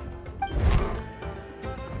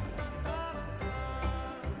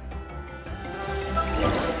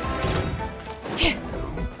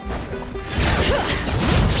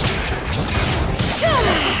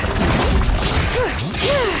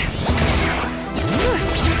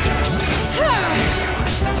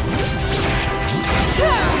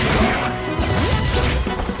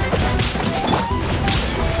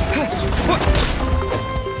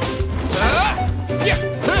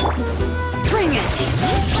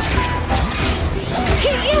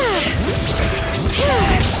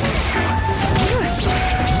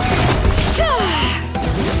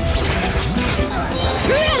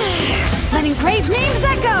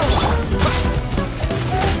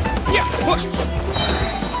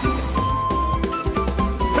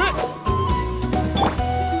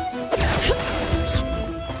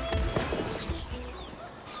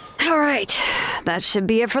 All right, that should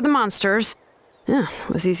be it for the monsters. Yeah,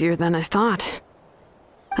 it was easier than I thought.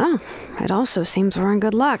 Oh, it also seems we're in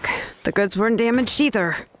good luck. The goods weren't damaged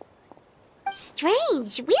either.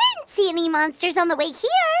 Strange. We didn't see any monsters on the way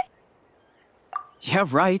here. Yeah,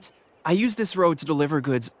 right. I use this road to deliver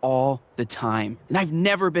goods all the time, and I've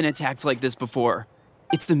never been attacked like this before.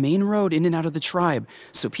 It's the main road in and out of the tribe,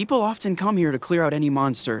 so people often come here to clear out any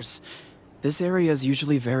monsters. This area is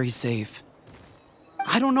usually very safe.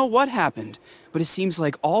 I don't know what happened, but it seems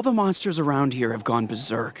like all the monsters around here have gone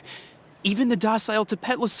berserk. Even the docile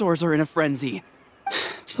Tepetlosaurs are in a frenzy.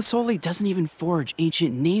 Tlisoli doesn't even forge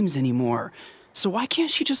ancient names anymore, so why can't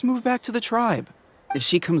she just move back to the tribe? If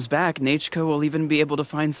she comes back, Nachka will even be able to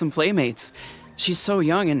find some playmates. She's so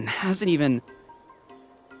young and hasn't even...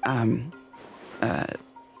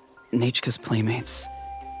 Nachka's playmates.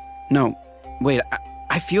 No, wait,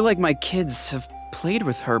 I feel like my kids have played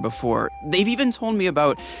with her before. They've even told me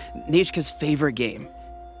about Nachka's favorite game.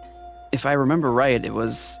 If I remember right, it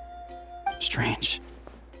was... strange.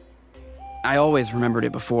 I always remembered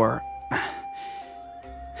it before.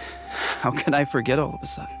 How could I forget all of a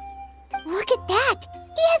sudden? Look at that!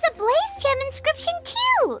 He has a Blaze Gem inscription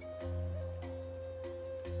too!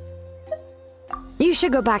 You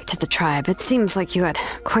should go back to the tribe. It seems like you had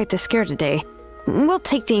quite the scare today. We'll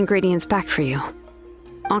take the ingredients back for you.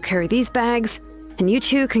 I'll carry these bags, and you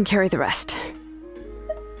two can carry the rest.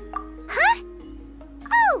 Huh?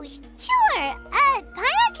 Oh, sure.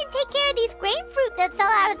 Paimon can take care of these grapefruit that fell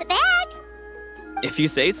out of the bag. If you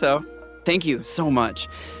say so. Thank you so much.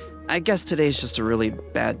 I guess today's just a really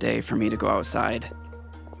bad day for me to go outside.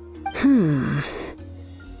 That's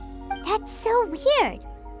so weird.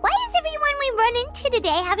 Why is everyone we run into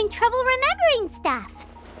today having trouble remembering stuff?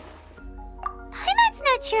 Paimon's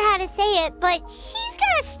not sure how to say it, but she's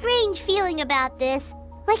got a strange feeling about this.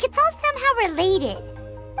 Like it's all somehow related.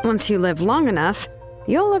 Once you live long enough,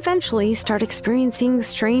 you'll eventually start experiencing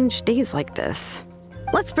strange days like this.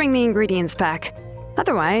 Let's bring the ingredients back.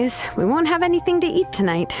 Otherwise, we won't have anything to eat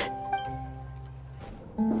tonight.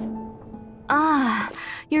 Ah,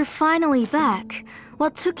 you're finally back.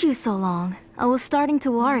 What took you so long? I was starting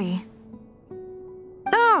to worry.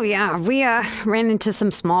 Oh yeah, we ran into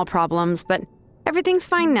some small problems, but everything's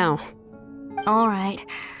fine now. Alright,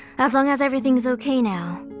 as long as everything's okay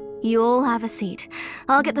now. You all have a seat.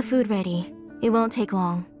 I'll get the food ready. It won't take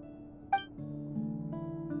long.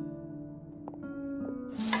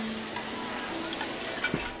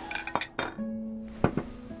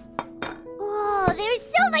 Whoa, there's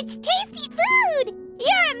so much tasty food!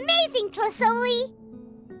 You're amazing, Tlisoli!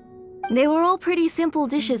 They were all pretty simple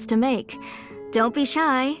dishes to make. Don't be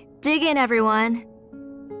shy. Dig in, everyone.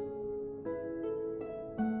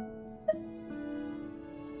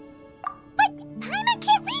 But Paimon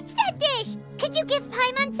can't reach that dish! Could you give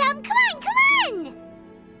Paimon some? Come on, come on!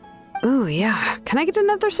 Ooh, yeah. Can I get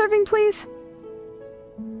another serving, please?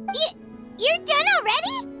 You're done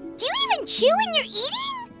already? Do you even chew when you're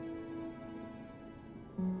eating?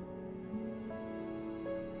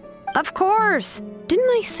 Of course! Didn't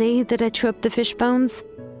I say that I chew up the fish bones?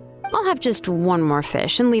 I'll have just one more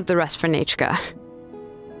fish and leave the rest for Nachka.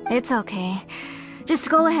 It's okay. Just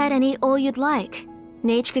go ahead and eat all you'd like.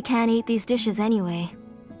 Nachka can't eat these dishes anyway.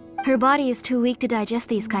 Her body is too weak to digest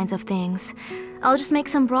these kinds of things. I'll just make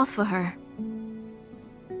some broth for her.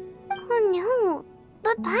 Oh no,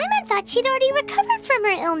 but Paimon thought she'd already recovered from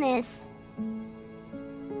her illness.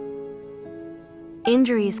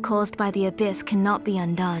 Injuries caused by the abyss cannot be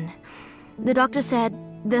undone. The doctor said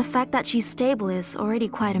the fact that she's stable is already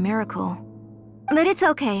quite a miracle. But it's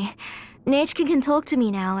okay. Nachka can talk to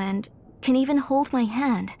me now and can even hold my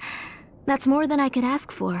hand. That's more than I could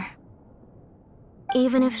ask for.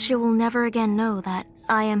 Even if she will never again know that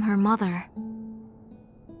I am her mother.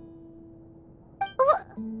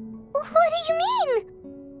 What do you mean?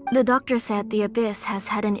 The doctor said the abyss has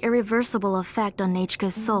had an irreversible effect on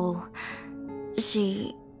Nachka's soul.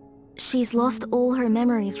 She's lost all her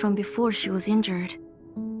memories from before she was injured.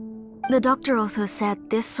 The doctor also said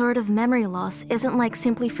this sort of memory loss isn't like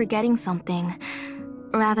simply forgetting something.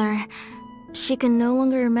 Rather, she can no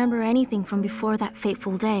longer remember anything from before that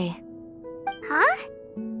fateful day. Huh?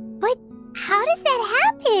 But how does that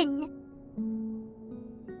happen?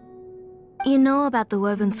 You know about the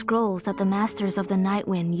woven scrolls that the Masters of the Night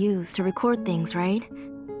Wind use to record things, right?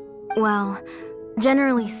 Well,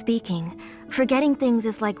 generally speaking, forgetting things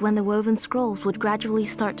is like when the woven scrolls would gradually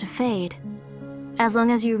start to fade. As long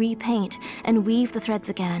as you repaint and weave the threads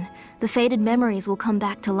again, the faded memories will come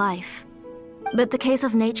back to life. But the case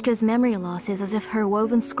of Nachka's memory loss is as if her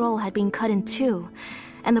woven scroll had been cut in two,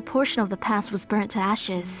 and the portion of the past was burnt to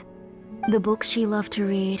ashes. The books she loved to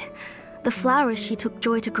read, the flowers she took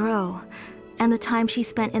joy to grow, and the time she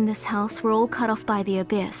spent in this house were all cut off by the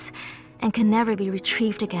abyss and can never be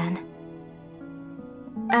retrieved again.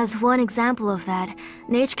 As one example of that,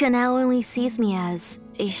 Nechka now only sees me as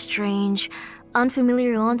a strange,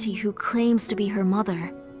 unfamiliar auntie who claims to be her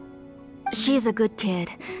mother. She's a good kid,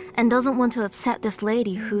 and doesn't want to upset this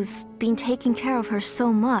lady who's been taking care of her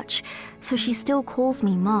so much, so she still calls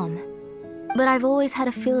me Mom. But I've always had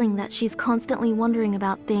a feeling that she's constantly wondering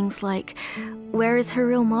about things like, where is her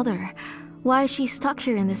real mother? Why is she stuck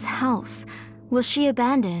here in this house? Was she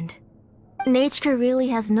abandoned? Nechka really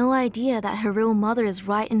has no idea that her real mother is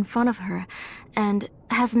right in front of her, and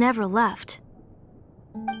has never left.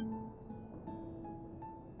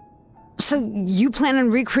 So you plan on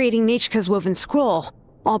recreating Nechka's woven scroll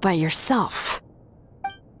all by yourself?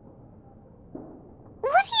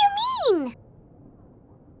 What do you mean?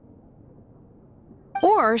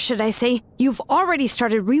 Or should I say, you've already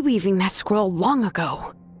started reweaving that scroll long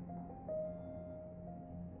ago.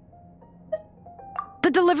 The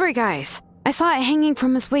delivery guys. I saw it hanging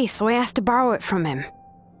from his waist, so I asked to borrow it from him.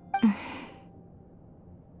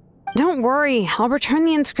 Don't worry, I'll return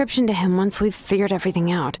the inscription to him once we've figured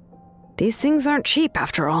everything out. These things aren't cheap,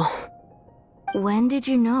 after all. When did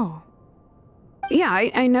you know? Yeah,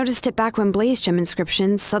 I noticed it back when blaze gem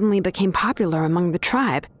inscriptions suddenly became popular among the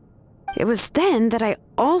tribe. It was then that I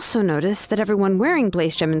also noticed that everyone wearing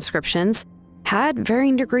blaze gem inscriptions had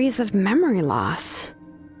varying degrees of memory loss.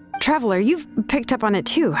 Traveler, you've picked up on it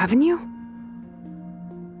too, haven't you?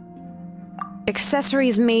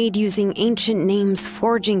 Accessories made using ancient names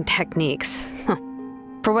forging techniques.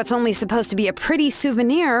 For what's only supposed to be a pretty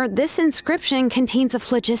souvenir, this inscription contains a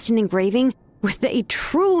phlogiston engraving with a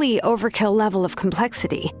truly overkill level of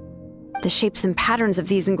complexity. The shapes and patterns of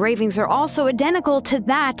these engravings are also identical to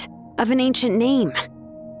that of an ancient name.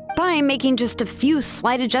 By making just a few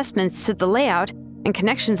slight adjustments to the layout and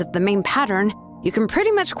connections of the main pattern, you can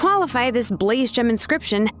pretty much qualify this blaze gem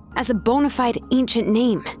inscription as a bona fide ancient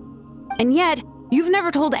name. And yet, you've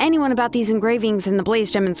never told anyone about these engravings and the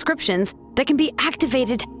blaze gem inscriptions that can be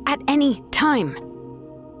activated at any time.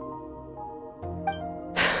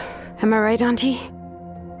 Am I right, Auntie?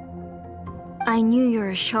 I knew you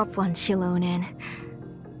were a sharp one, Shilonin.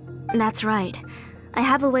 That's right. I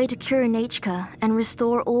have a way to cure Nechka and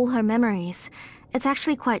restore all her memories. It's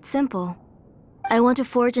actually quite simple. I want to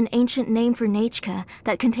forge an ancient name for Nechka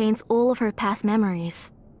that contains all of her past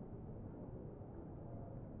memories.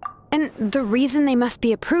 And the reason they must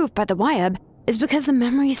be approved by the Wyab is because the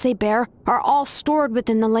memories they bear are all stored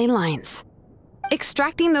within the ley lines.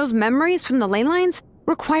 Extracting those memories from the ley lines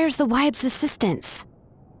requires the Wyab's assistance.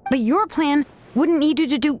 But your plan wouldn't need you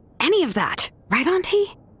to do any of that, right,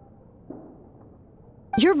 Auntie?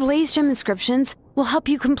 Your blaze gem inscriptions will help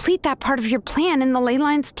you complete that part of your plan in the ley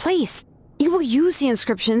line's place. You will use the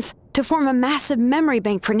inscriptions to form a massive memory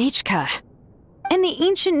bank for Nechka. And the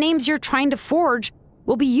ancient names you're trying to forge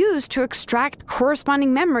will be used to extract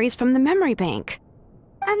corresponding memories from the memory bank.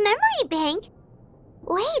 A memory bank?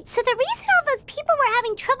 Wait, so the reason all those people were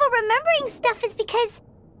having trouble remembering stuff is because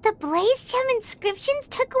the blaze gem inscriptions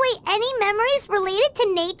took away any memories related to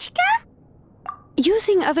Nechka?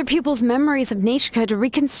 Using other people's memories of Nechka to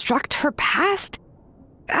reconstruct her past?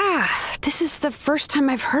 This is the first time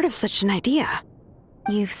I've heard of such an idea.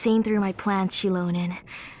 You've seen through my plans, Shilonin.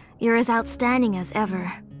 You're as outstanding as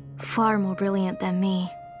ever. Far more brilliant than me.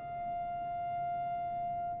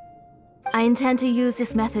 I intend to use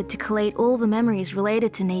this method to collate all the memories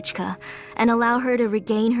related to Nechka and allow her to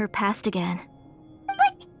regain her past again.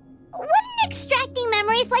 But wouldn't extracting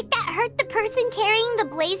memories like that hurt the person carrying the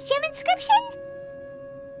blaze gem inscription?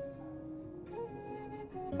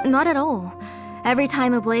 Not at all. Every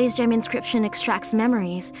time a blaze gem inscription extracts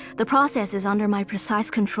memories, the process is under my precise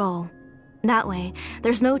control. That way,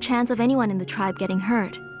 there's no chance of anyone in the tribe getting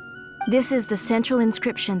hurt. This is the central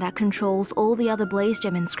inscription that controls all the other blaze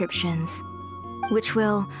gem inscriptions, which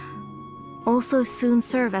will also soon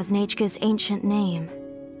serve as Nechka's ancient name.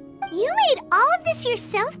 You made all of this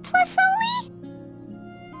yourself, Tlisoli?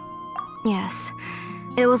 Yes,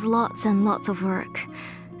 it was lots and lots of work.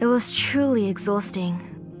 It was truly exhausting.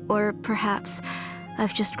 Or perhaps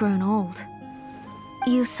I've just grown old.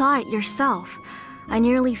 You saw it yourself. I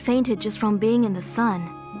nearly fainted just from being in the sun.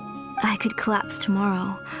 I could collapse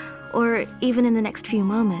tomorrow, or even in the next few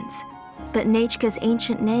moments. But Nechka's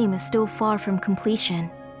ancient name is still far from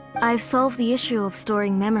completion. I've solved the issue of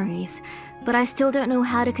storing memories, but I still don't know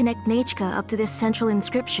how to connect Nechka up to this central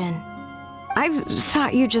inscription. I've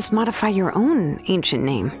thought you just modify your own ancient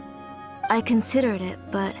name. I considered it,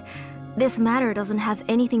 but this matter doesn't have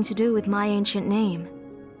anything to do with my ancient name.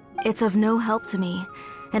 It's of no help to me,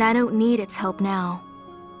 and I don't need its help now.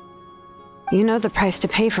 You know the price to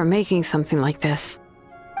pay for making something like this.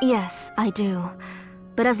 Yes, I do.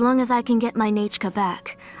 But as long as I can get my Nechka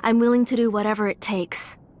back, I'm willing to do whatever it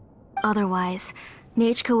takes. Otherwise,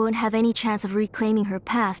 Nechka won't have any chance of reclaiming her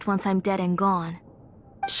past once I'm dead and gone.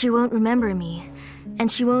 She won't remember me,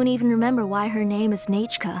 and she won't even remember why her name is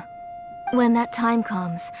Nechka. When that time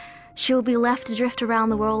comes, she'll be left to drift around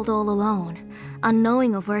the world all alone,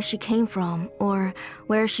 unknowing of where she came from or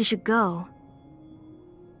where she should go.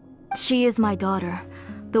 She is my daughter,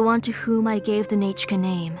 the one to whom I gave the Nechka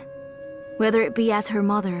name. Whether it be as her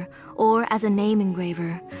mother or as a name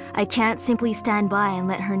engraver, I can't simply stand by and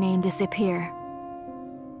let her name disappear.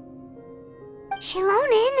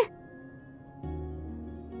 Shilonin!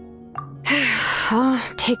 I'll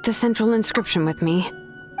take the central inscription with me.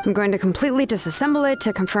 I'm going to completely disassemble it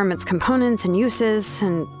to confirm its components and uses,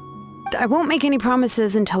 and I won't make any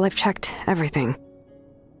promises until I've checked everything.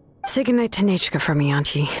 Say goodnight to Nechka for me,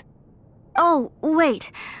 Auntie. Oh,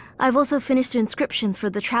 wait. I've also finished the inscriptions for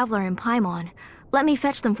the Traveler in Paimon. Let me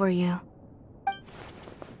fetch them for you.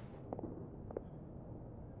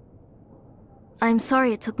 I'm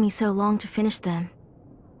sorry it took me so long to finish them.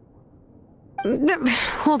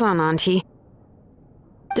 Hold on, Auntie.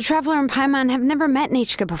 The Traveler and Paimon have never met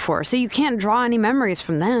Nechka before, so you can't draw any memories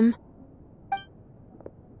from them.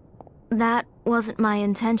 That wasn't my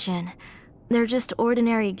intention. They're just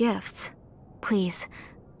ordinary gifts. Please,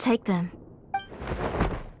 take them.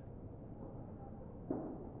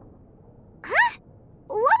 Huh?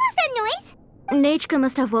 What was that noise? Nechka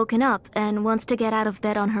must have woken up and wants to get out of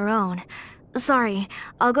bed on her own. Sorry,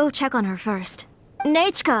 I'll go check on her first.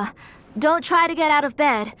 Nechka! Don't try to get out of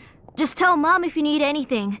bed. Just tell Mom if you need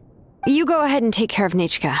anything. You go ahead and take care of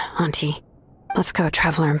Nechka, Auntie. Let's go,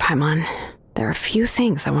 Traveler and Paimon. There are a few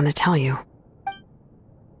things I want to tell you.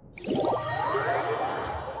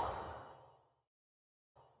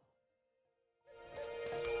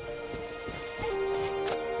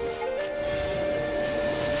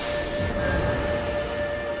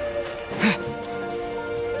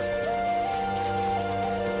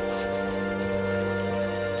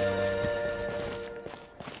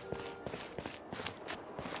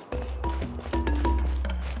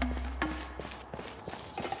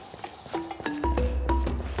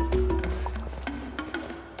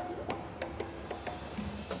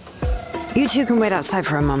 You two can wait outside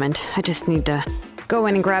for a moment. I just need to go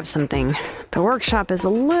in and grab something. The workshop is a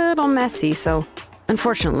little messy, so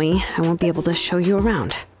unfortunately, I won't be able to show you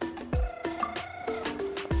around.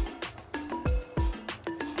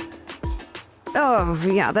 Oh,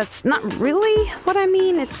 yeah, that's not really what I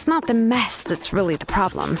mean. It's not the mess that's really the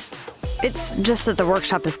problem. It's just that the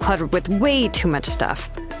workshop is cluttered with way too much stuff.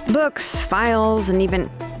 Books, files, and even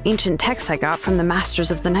ancient texts I got from the Masters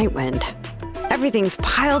of the Nightwind. Everything's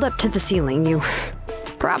piled up to the ceiling. You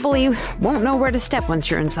probably won't know where to step once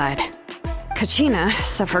you're inside. Kachina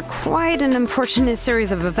suffered quite an unfortunate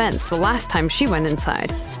series of events the last time she went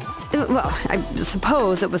inside. Well, I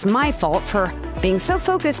suppose it was my fault for being so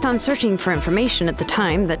focused on searching for information at the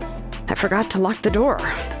time that I forgot to lock the door.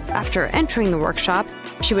 After entering the workshop,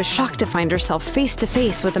 she was shocked to find herself face to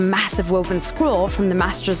face with a massive woven scroll from the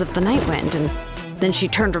Masters of the Nightwind, and then she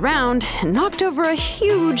turned around and knocked over a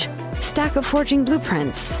huge stack of forging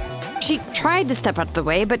blueprints. She tried to step out of the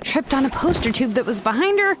way, but tripped on a poster tube that was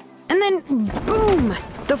behind her, and then boom!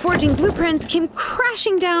 The forging blueprints came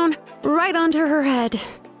crashing down right onto her head.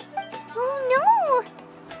 Oh no!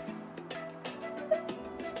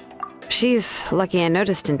 She's lucky I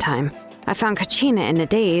noticed in time. I found Kachina in a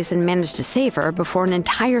daze and managed to save her before an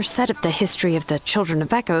entire set of the history of the Children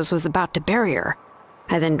of Echoes was about to bury her.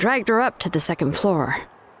 I then dragged her up to the second floor.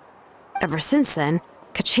 Ever since then,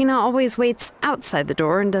 Kachina always waits outside the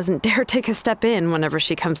door and doesn't dare take a step in whenever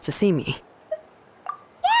she comes to see me.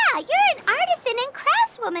 Yeah, you're an artisan and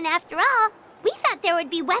craftswoman after all. We thought there would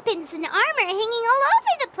be weapons and armor hanging all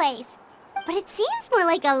over the place. But it seems more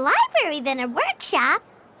like a library than a workshop.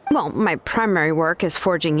 Well, my primary work is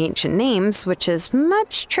forging ancient names, which is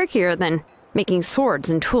much trickier than making swords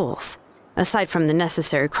and tools. Aside from the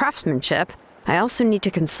necessary craftsmanship, I also need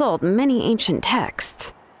to consult many ancient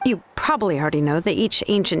texts. You probably already know that each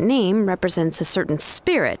ancient name represents a certain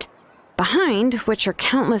spirit, behind which are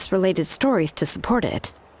countless related stories to support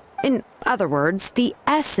it. In other words, the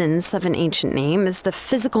essence of an ancient name is the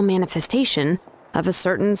physical manifestation of a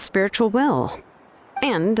certain spiritual will.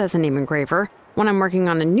 And as a name engraver, when I'm working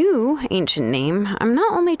on a new ancient name, I'm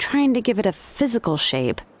not only trying to give it a physical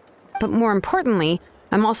shape, but more importantly,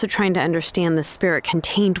 I'm also trying to understand the spirit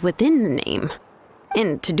contained within the name.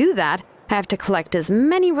 And to do that, I have to collect as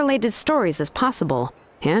many related stories as possible,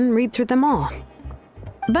 and read through them all.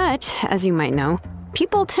 But, as you might know,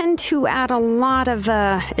 people tend to add a lot of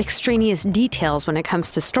extraneous details when it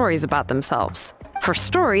comes to stories about themselves. For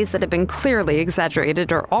stories that have been clearly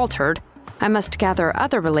exaggerated or altered, I must gather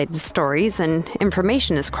other related stories and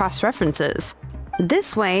information as cross-references.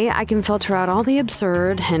 This way, I can filter out all the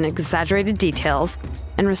absurd and exaggerated details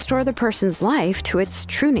and restore the person's life to its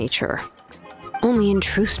true nature. Only in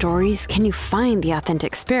true stories can you find the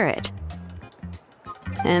authentic spirit.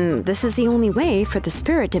 And this is the only way for the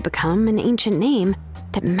spirit to become an ancient name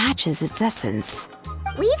that matches its essence.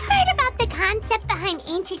 We've heard about the concept behind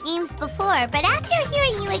ancient names before, but after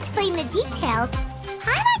hearing you explain the details,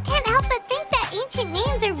 Paimon can't help but think that ancient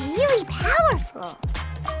names are really powerful.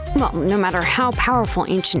 Well, no matter how powerful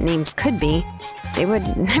ancient names could be, they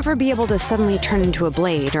would never be able to suddenly turn into a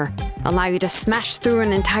blade or allow you to smash through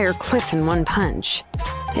an entire cliff in one punch.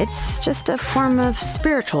 It's just a form of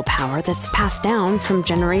spiritual power that's passed down from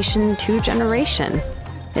generation to generation.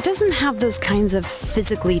 It doesn't have those kinds of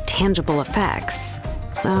physically tangible effects.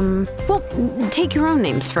 Well, take your own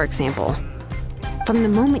names, for example. From the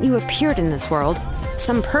moment you appeared in this world,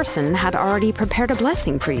 some person had already prepared a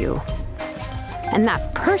blessing for you. And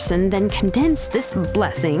that person then condensed this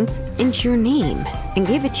blessing into your name and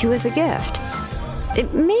gave it to you as a gift.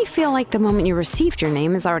 It may feel like the moment you received your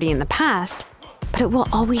name is already in the past, but it will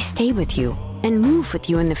always stay with you and move with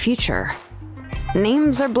you in the future.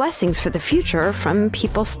 Names are blessings for the future from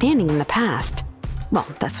people standing in the past. Well,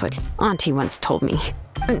 that's what Auntie once told me.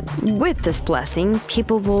 And with this blessing,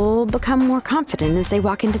 people will become more confident as they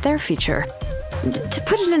walk into their future. To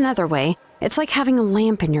put it another way, it's like having a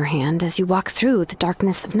lamp in your hand as you walk through the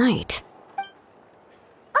darkness of night.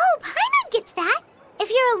 Oh, Paimon gets that. If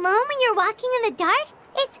you're alone when you're walking in the dark,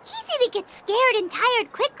 it's easy to get scared and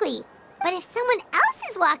tired quickly. But if someone else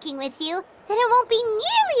is walking with you, then it won't be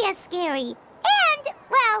nearly as scary. And,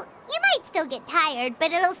 well, you might still get tired,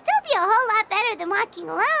 but it'll still be a whole lot better than walking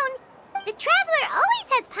alone. The Traveler always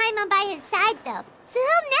has Paimon by his side, though, so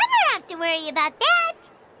he'll never have to worry about that.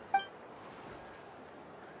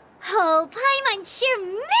 Oh, Paimon sure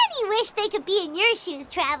many wish they could be in your shoes,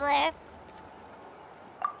 Traveler.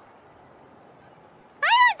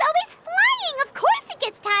 Paimon's always flying. Of course it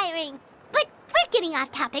gets tiring. But we're getting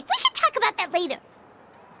off topic. We can talk about that later.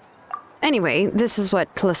 Anyway, this is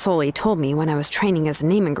what Plisoli told me when I was training as a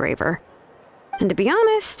name engraver. And to be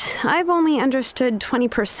honest, I've only understood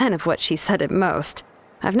 20% of what she said at most.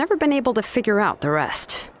 I've never been able to figure out the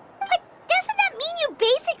rest. But doesn't that mean you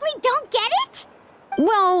basically don't get it?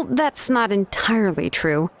 Well, that's not entirely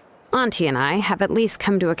true. Auntie and I have at least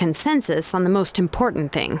come to a consensus on the most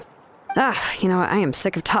important thing. You know what? I am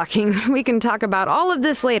sick of talking. We can talk about all of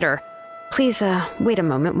this later. Please, wait a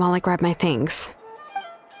moment while I grab my things.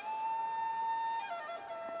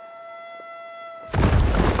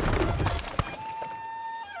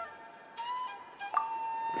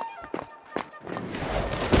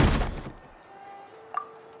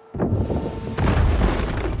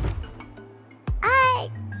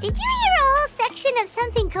 Did you hear a whole section of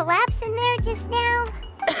something collapse in there just now?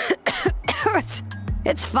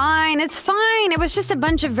 It's fine, it's fine. It was just a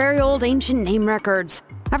bunch of very old ancient name records.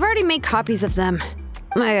 I've already made copies of them.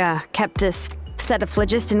 I, kept this set of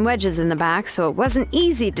phlogiston wedges in the back, so it wasn't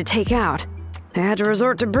easy to take out. I had to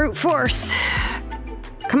resort to brute force.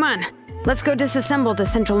 Come on, let's go disassemble the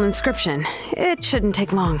central inscription. It shouldn't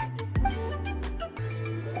take long.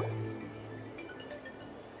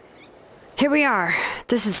 Here we are.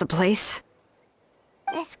 This is the place.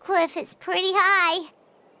 This cliff is pretty high.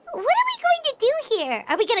 What are we going to do here?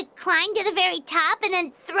 Are we going to climb to the very top and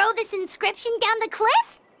then throw this inscription down the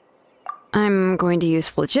cliff? I'm going to use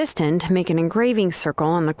phlogiston to make an engraving circle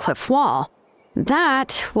on the cliff wall.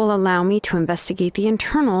 That will allow me to investigate the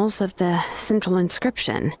internals of the central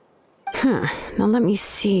inscription. Now let me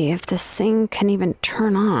see if this thing can even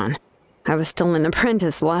turn on. I was still an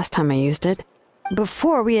apprentice last time I used it.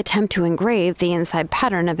 Before we attempt to engrave the inside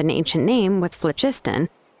pattern of an ancient name with phlogiston,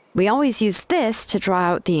 we always use this to draw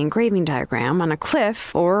out the engraving diagram on a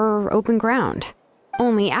cliff or open ground.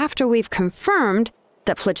 Only after we've confirmed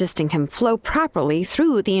that phlogiston can flow properly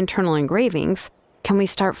through the internal engravings can we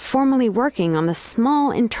start formally working on the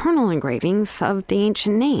small internal engravings of the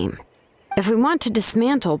ancient name. If we want to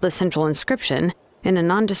dismantle the central inscription in a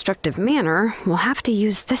non-destructive manner, we'll have to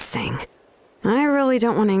use this thing. I really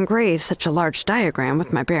don't want to engrave such a large diagram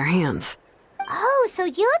with my bare hands. Oh, so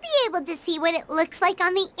you'll be able to see what it looks like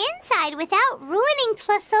on the inside without ruining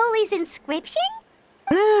Tlasoli's inscription?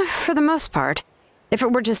 For the most part. If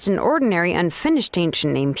it were just an ordinary unfinished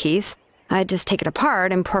ancient name piece, I'd just take it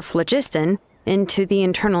apart and pour phlogiston into the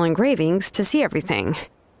internal engravings to see everything.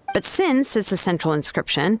 But since it's a central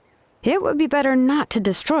inscription, it would be better not to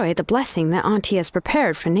destroy the blessing that Auntie has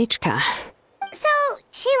prepared for Nechka. So,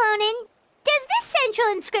 Shilonen, does this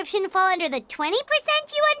central inscription fall under the 20% you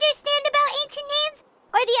understand about ancient names,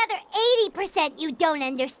 or the other 80% you don't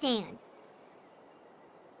understand?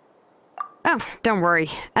 Oh, don't worry.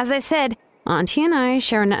 As I said, Auntie and I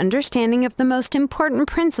share an understanding of the most important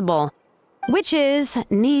principle, which is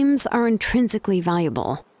names are intrinsically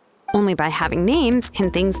valuable. Only by having names can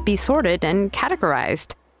things be sorted and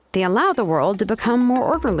categorized. They allow the world to become more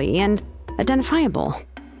orderly and identifiable.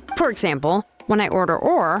 For example, when I order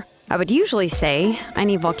ore, I would usually say I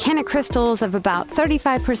need volcanic crystals of about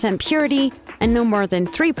 35% purity and no more than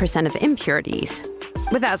 3% of impurities.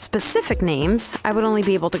 Without specific names, I would only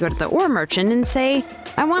be able to go to the ore merchant and say,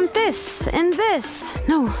 I want this and this.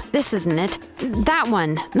 No, this isn't it. That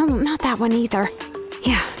one. No, not that one either.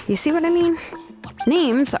 Yeah, you see what I mean?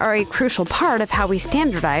 Names are a crucial part of how we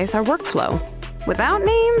standardize our workflow. Without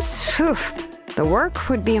names, the work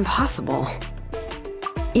would be impossible.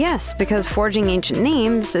 Yes, because forging ancient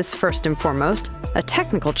names is first and foremost a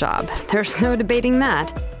technical job. There's no debating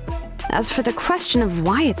that. As for the question of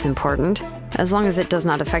why it's important, as long as it does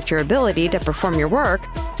not affect your ability to perform your work,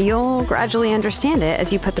 you'll gradually understand it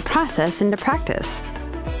as you put the process into practice.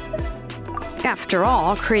 After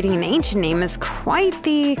all, creating an ancient name is quite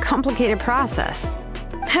the complicated process.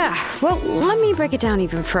 Well, let me break it down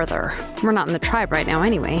even further. We're not in the tribe right now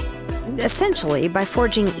anyway. Essentially, by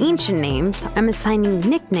forging ancient names, I'm assigning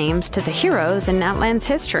nicknames to the heroes in Natlan's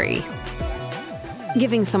history.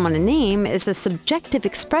 Giving someone a name is a subjective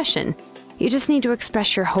expression. You just need to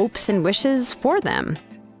express your hopes and wishes for them.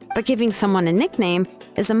 But giving someone a nickname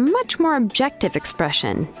is a much more objective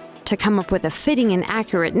expression. To come up with a fitting and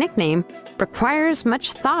accurate nickname requires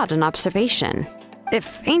much thought and observation.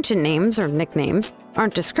 If ancient names or nicknames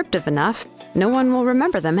aren't descriptive enough, no one will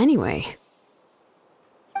remember them anyway.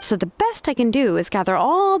 So the best I can do is gather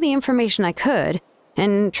all the information I could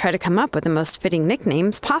and try to come up with the most fitting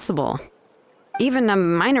nicknames possible. Even a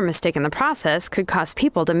minor mistake in the process could cause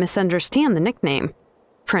people to misunderstand the nickname.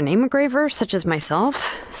 For a name engraver such as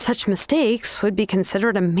myself, such mistakes would be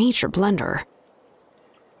considered a major blunder.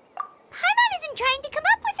 Paimon isn't trying to come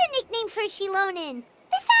up with a nickname for Shilonen.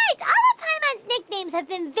 Besides, all of Paimon's nicknames have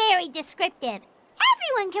been very descriptive.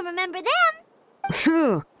 Everyone can remember them.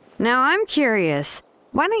 Phew. Now I'm curious.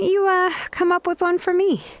 Why don't you, come up with one for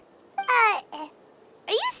me? Are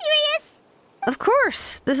you serious? Of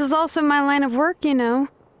course. This is also my line of work, you know.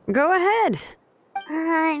 Go ahead.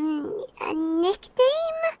 A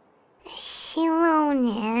nickname?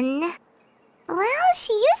 Shilonen. Well,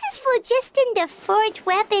 she uses phlogiston to forge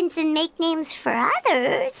weapons and make names for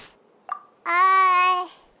others.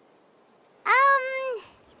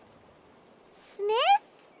 Smith?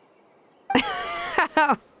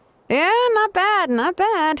 Yeah, not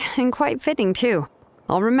bad, and quite fitting too.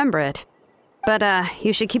 I'll remember it. But,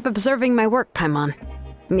 you should keep observing my work, Paimon.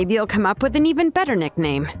 Maybe you'll come up with an even better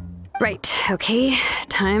nickname. Right, okay,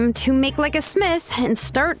 time to make like a smith and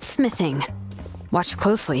start smithing. Watch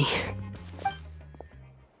closely.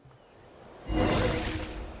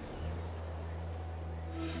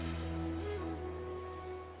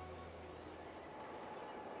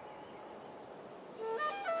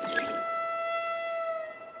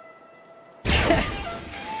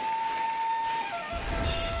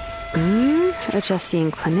 Adjust the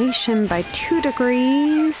inclination by 2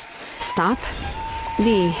 degrees. Stop.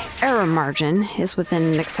 The error margin is within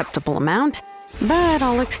an acceptable amount, but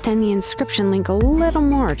I'll extend the inscription link a little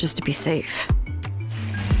more just to be safe.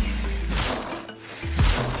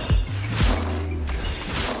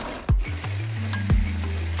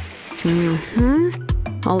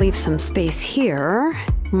 I'll leave some space here.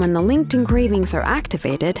 When the linked engravings are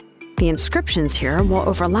activated, the inscriptions here will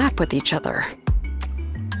overlap with each other.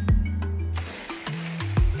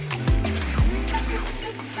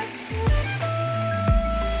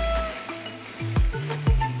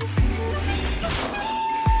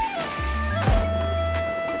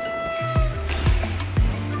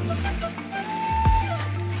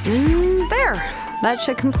 There! That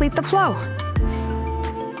should complete the flow.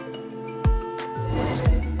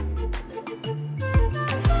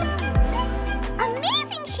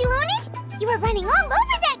 Amazing, Shilonen! You were running all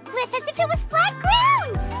over that cliff as if it was flat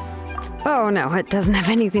ground! Oh no, it doesn't have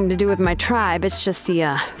anything to do with my tribe. It's just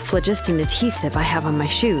the phlogiston adhesive I have on my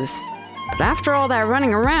shoes. But after all that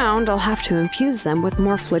running around, I'll have to infuse them with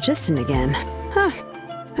more phlogiston again. Huh.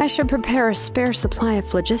 I should prepare a spare supply of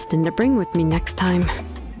phlogiston to bring with me next time.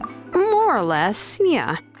 More or less,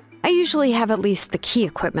 yeah. I usually have at least the key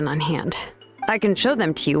equipment on hand. I can show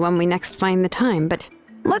them to you when we next find the time, but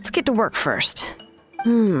let's get to work first.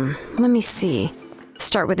 Let me see.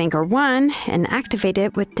 Start with Anchor 1 and activate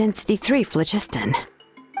it with Density 3 phlogiston.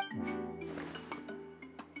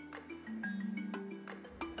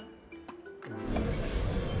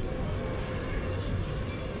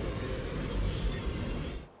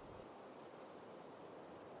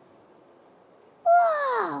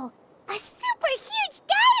 Whoa! A super huge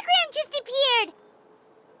diagram just appeared!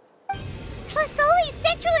 Tlasoli's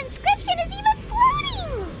central inscription is even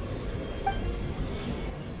floating!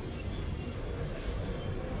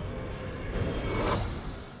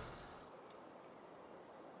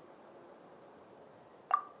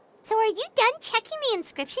 So are you done checking the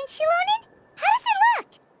inscription she loaned? How does it look?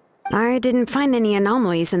 I didn't find any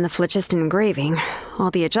anomalies in the phlogiston engraving. All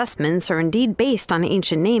the adjustments are indeed based on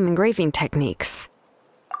ancient name engraving techniques.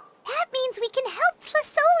 That means we can help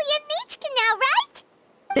Tlasoli and Nichka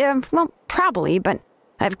now, right? Well, probably, but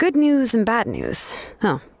I have good news and bad news.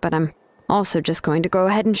 Oh, but I'm also just going to go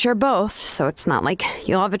ahead and share both, so it's not like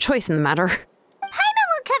you'll have a choice in the matter. Paimon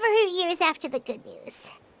will cover her ears after the good news.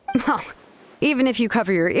 Well, even if you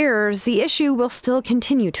cover your ears, the issue will still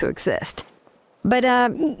continue to exist. But,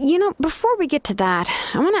 before we get to that,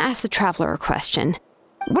 I want to ask the Traveler a question.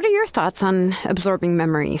 What are your thoughts on absorbing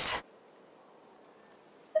memories?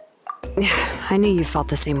 I knew you felt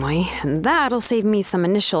the same way, and that'll save me some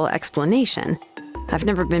initial explanation. I've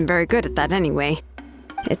never been very good at that anyway.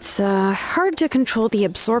 It's, hard to control the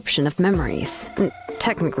absorption of memories.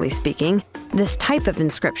 Technically speaking, this type of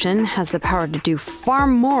inscription has the power to do far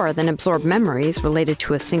more than absorb memories related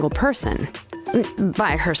to a single person.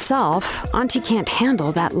 By herself, Auntie can't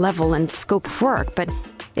handle that level and scope of work, but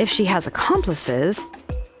if she has accomplices,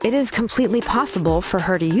 it is completely possible for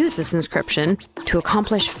her to use this inscription to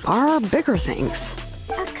accomplish far bigger things.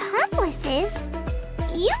 Accomplices?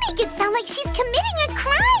 You make it sound like she's committing a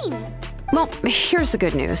crime! Well, here's the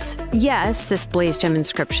good news. Yes, this Blaze Gem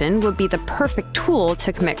inscription would be the perfect tool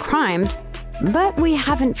to commit crimes, but we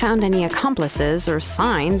haven't found any accomplices or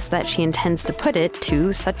signs that she intends to put it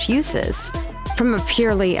to such uses. From a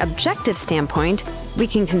purely objective standpoint, we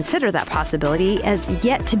can consider that possibility as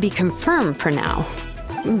yet to be confirmed for now.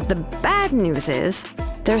 The bad news is,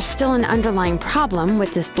 there's still an underlying problem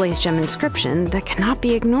with this Blaze Gem inscription that cannot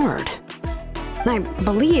be ignored. I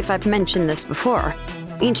believe I've mentioned this before.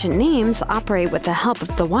 Ancient names operate with the help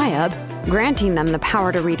of the Wyab, granting them the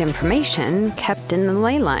power to read information kept in the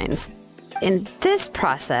ley lines. In this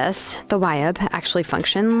process, the Wyab actually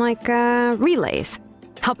function like relays,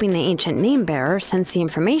 helping the ancient name bearer sense the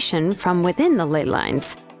information from within the ley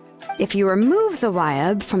lines. If you remove the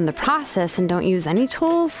Wyab from the process and don't use any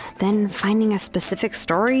tools, then finding a specific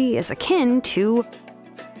story is akin to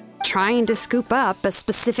trying to scoop up a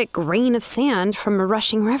specific grain of sand from a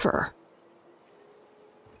rushing river.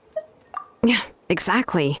 Yeah,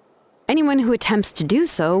 exactly. Anyone who attempts to do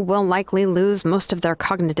so will likely lose most of their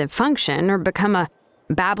cognitive function or become a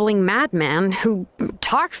babbling madman who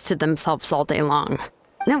talks to themselves all day long.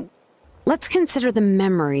 Now, let's consider the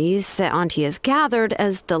memories that Auntie has gathered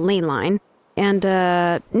as the ley line, and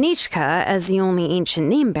Nichka as the only ancient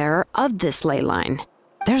name bearer of this ley line.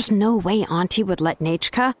 There's no way Auntie would let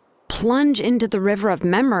Nichka plunge into the river of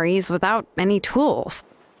memories without any tools.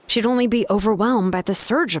 She'd only be overwhelmed by the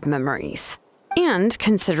surge of memories. And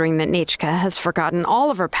considering that Nichka has forgotten all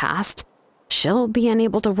of her past, she'll be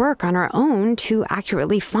unable to work on her own to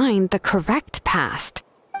accurately find the correct past.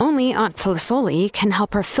 Only Aunt Tlasoli can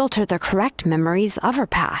help her filter the correct memories of her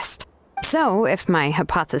past. So, if my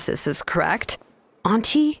hypothesis is correct,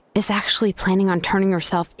 Auntie is actually planning on turning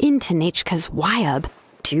herself into Nichka's Wyab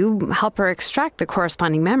to help her extract the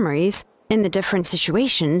corresponding memories in the different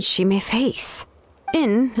situations she may face.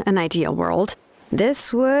 In an ideal world,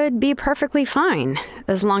 this would be perfectly fine,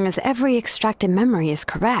 as long as every extracted memory is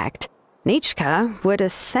correct. Nichka would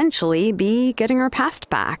essentially be getting her past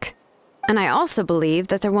back. And I also believe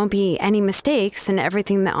that there won't be any mistakes in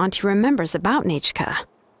everything that Auntie remembers about Nichka.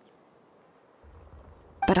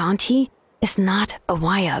 But Auntie is not a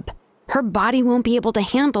Wyab. Her body won't be able to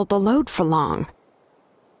handle the load for long.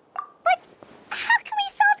 But how can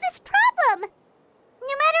we solve this problem?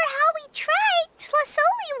 No matter how we try,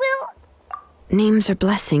 Tlasoli will... Names are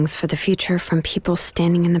blessings for the future from people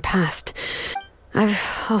standing in the past.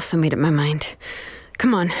 I've also made up my mind.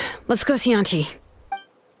 Come on, let's go see Auntie.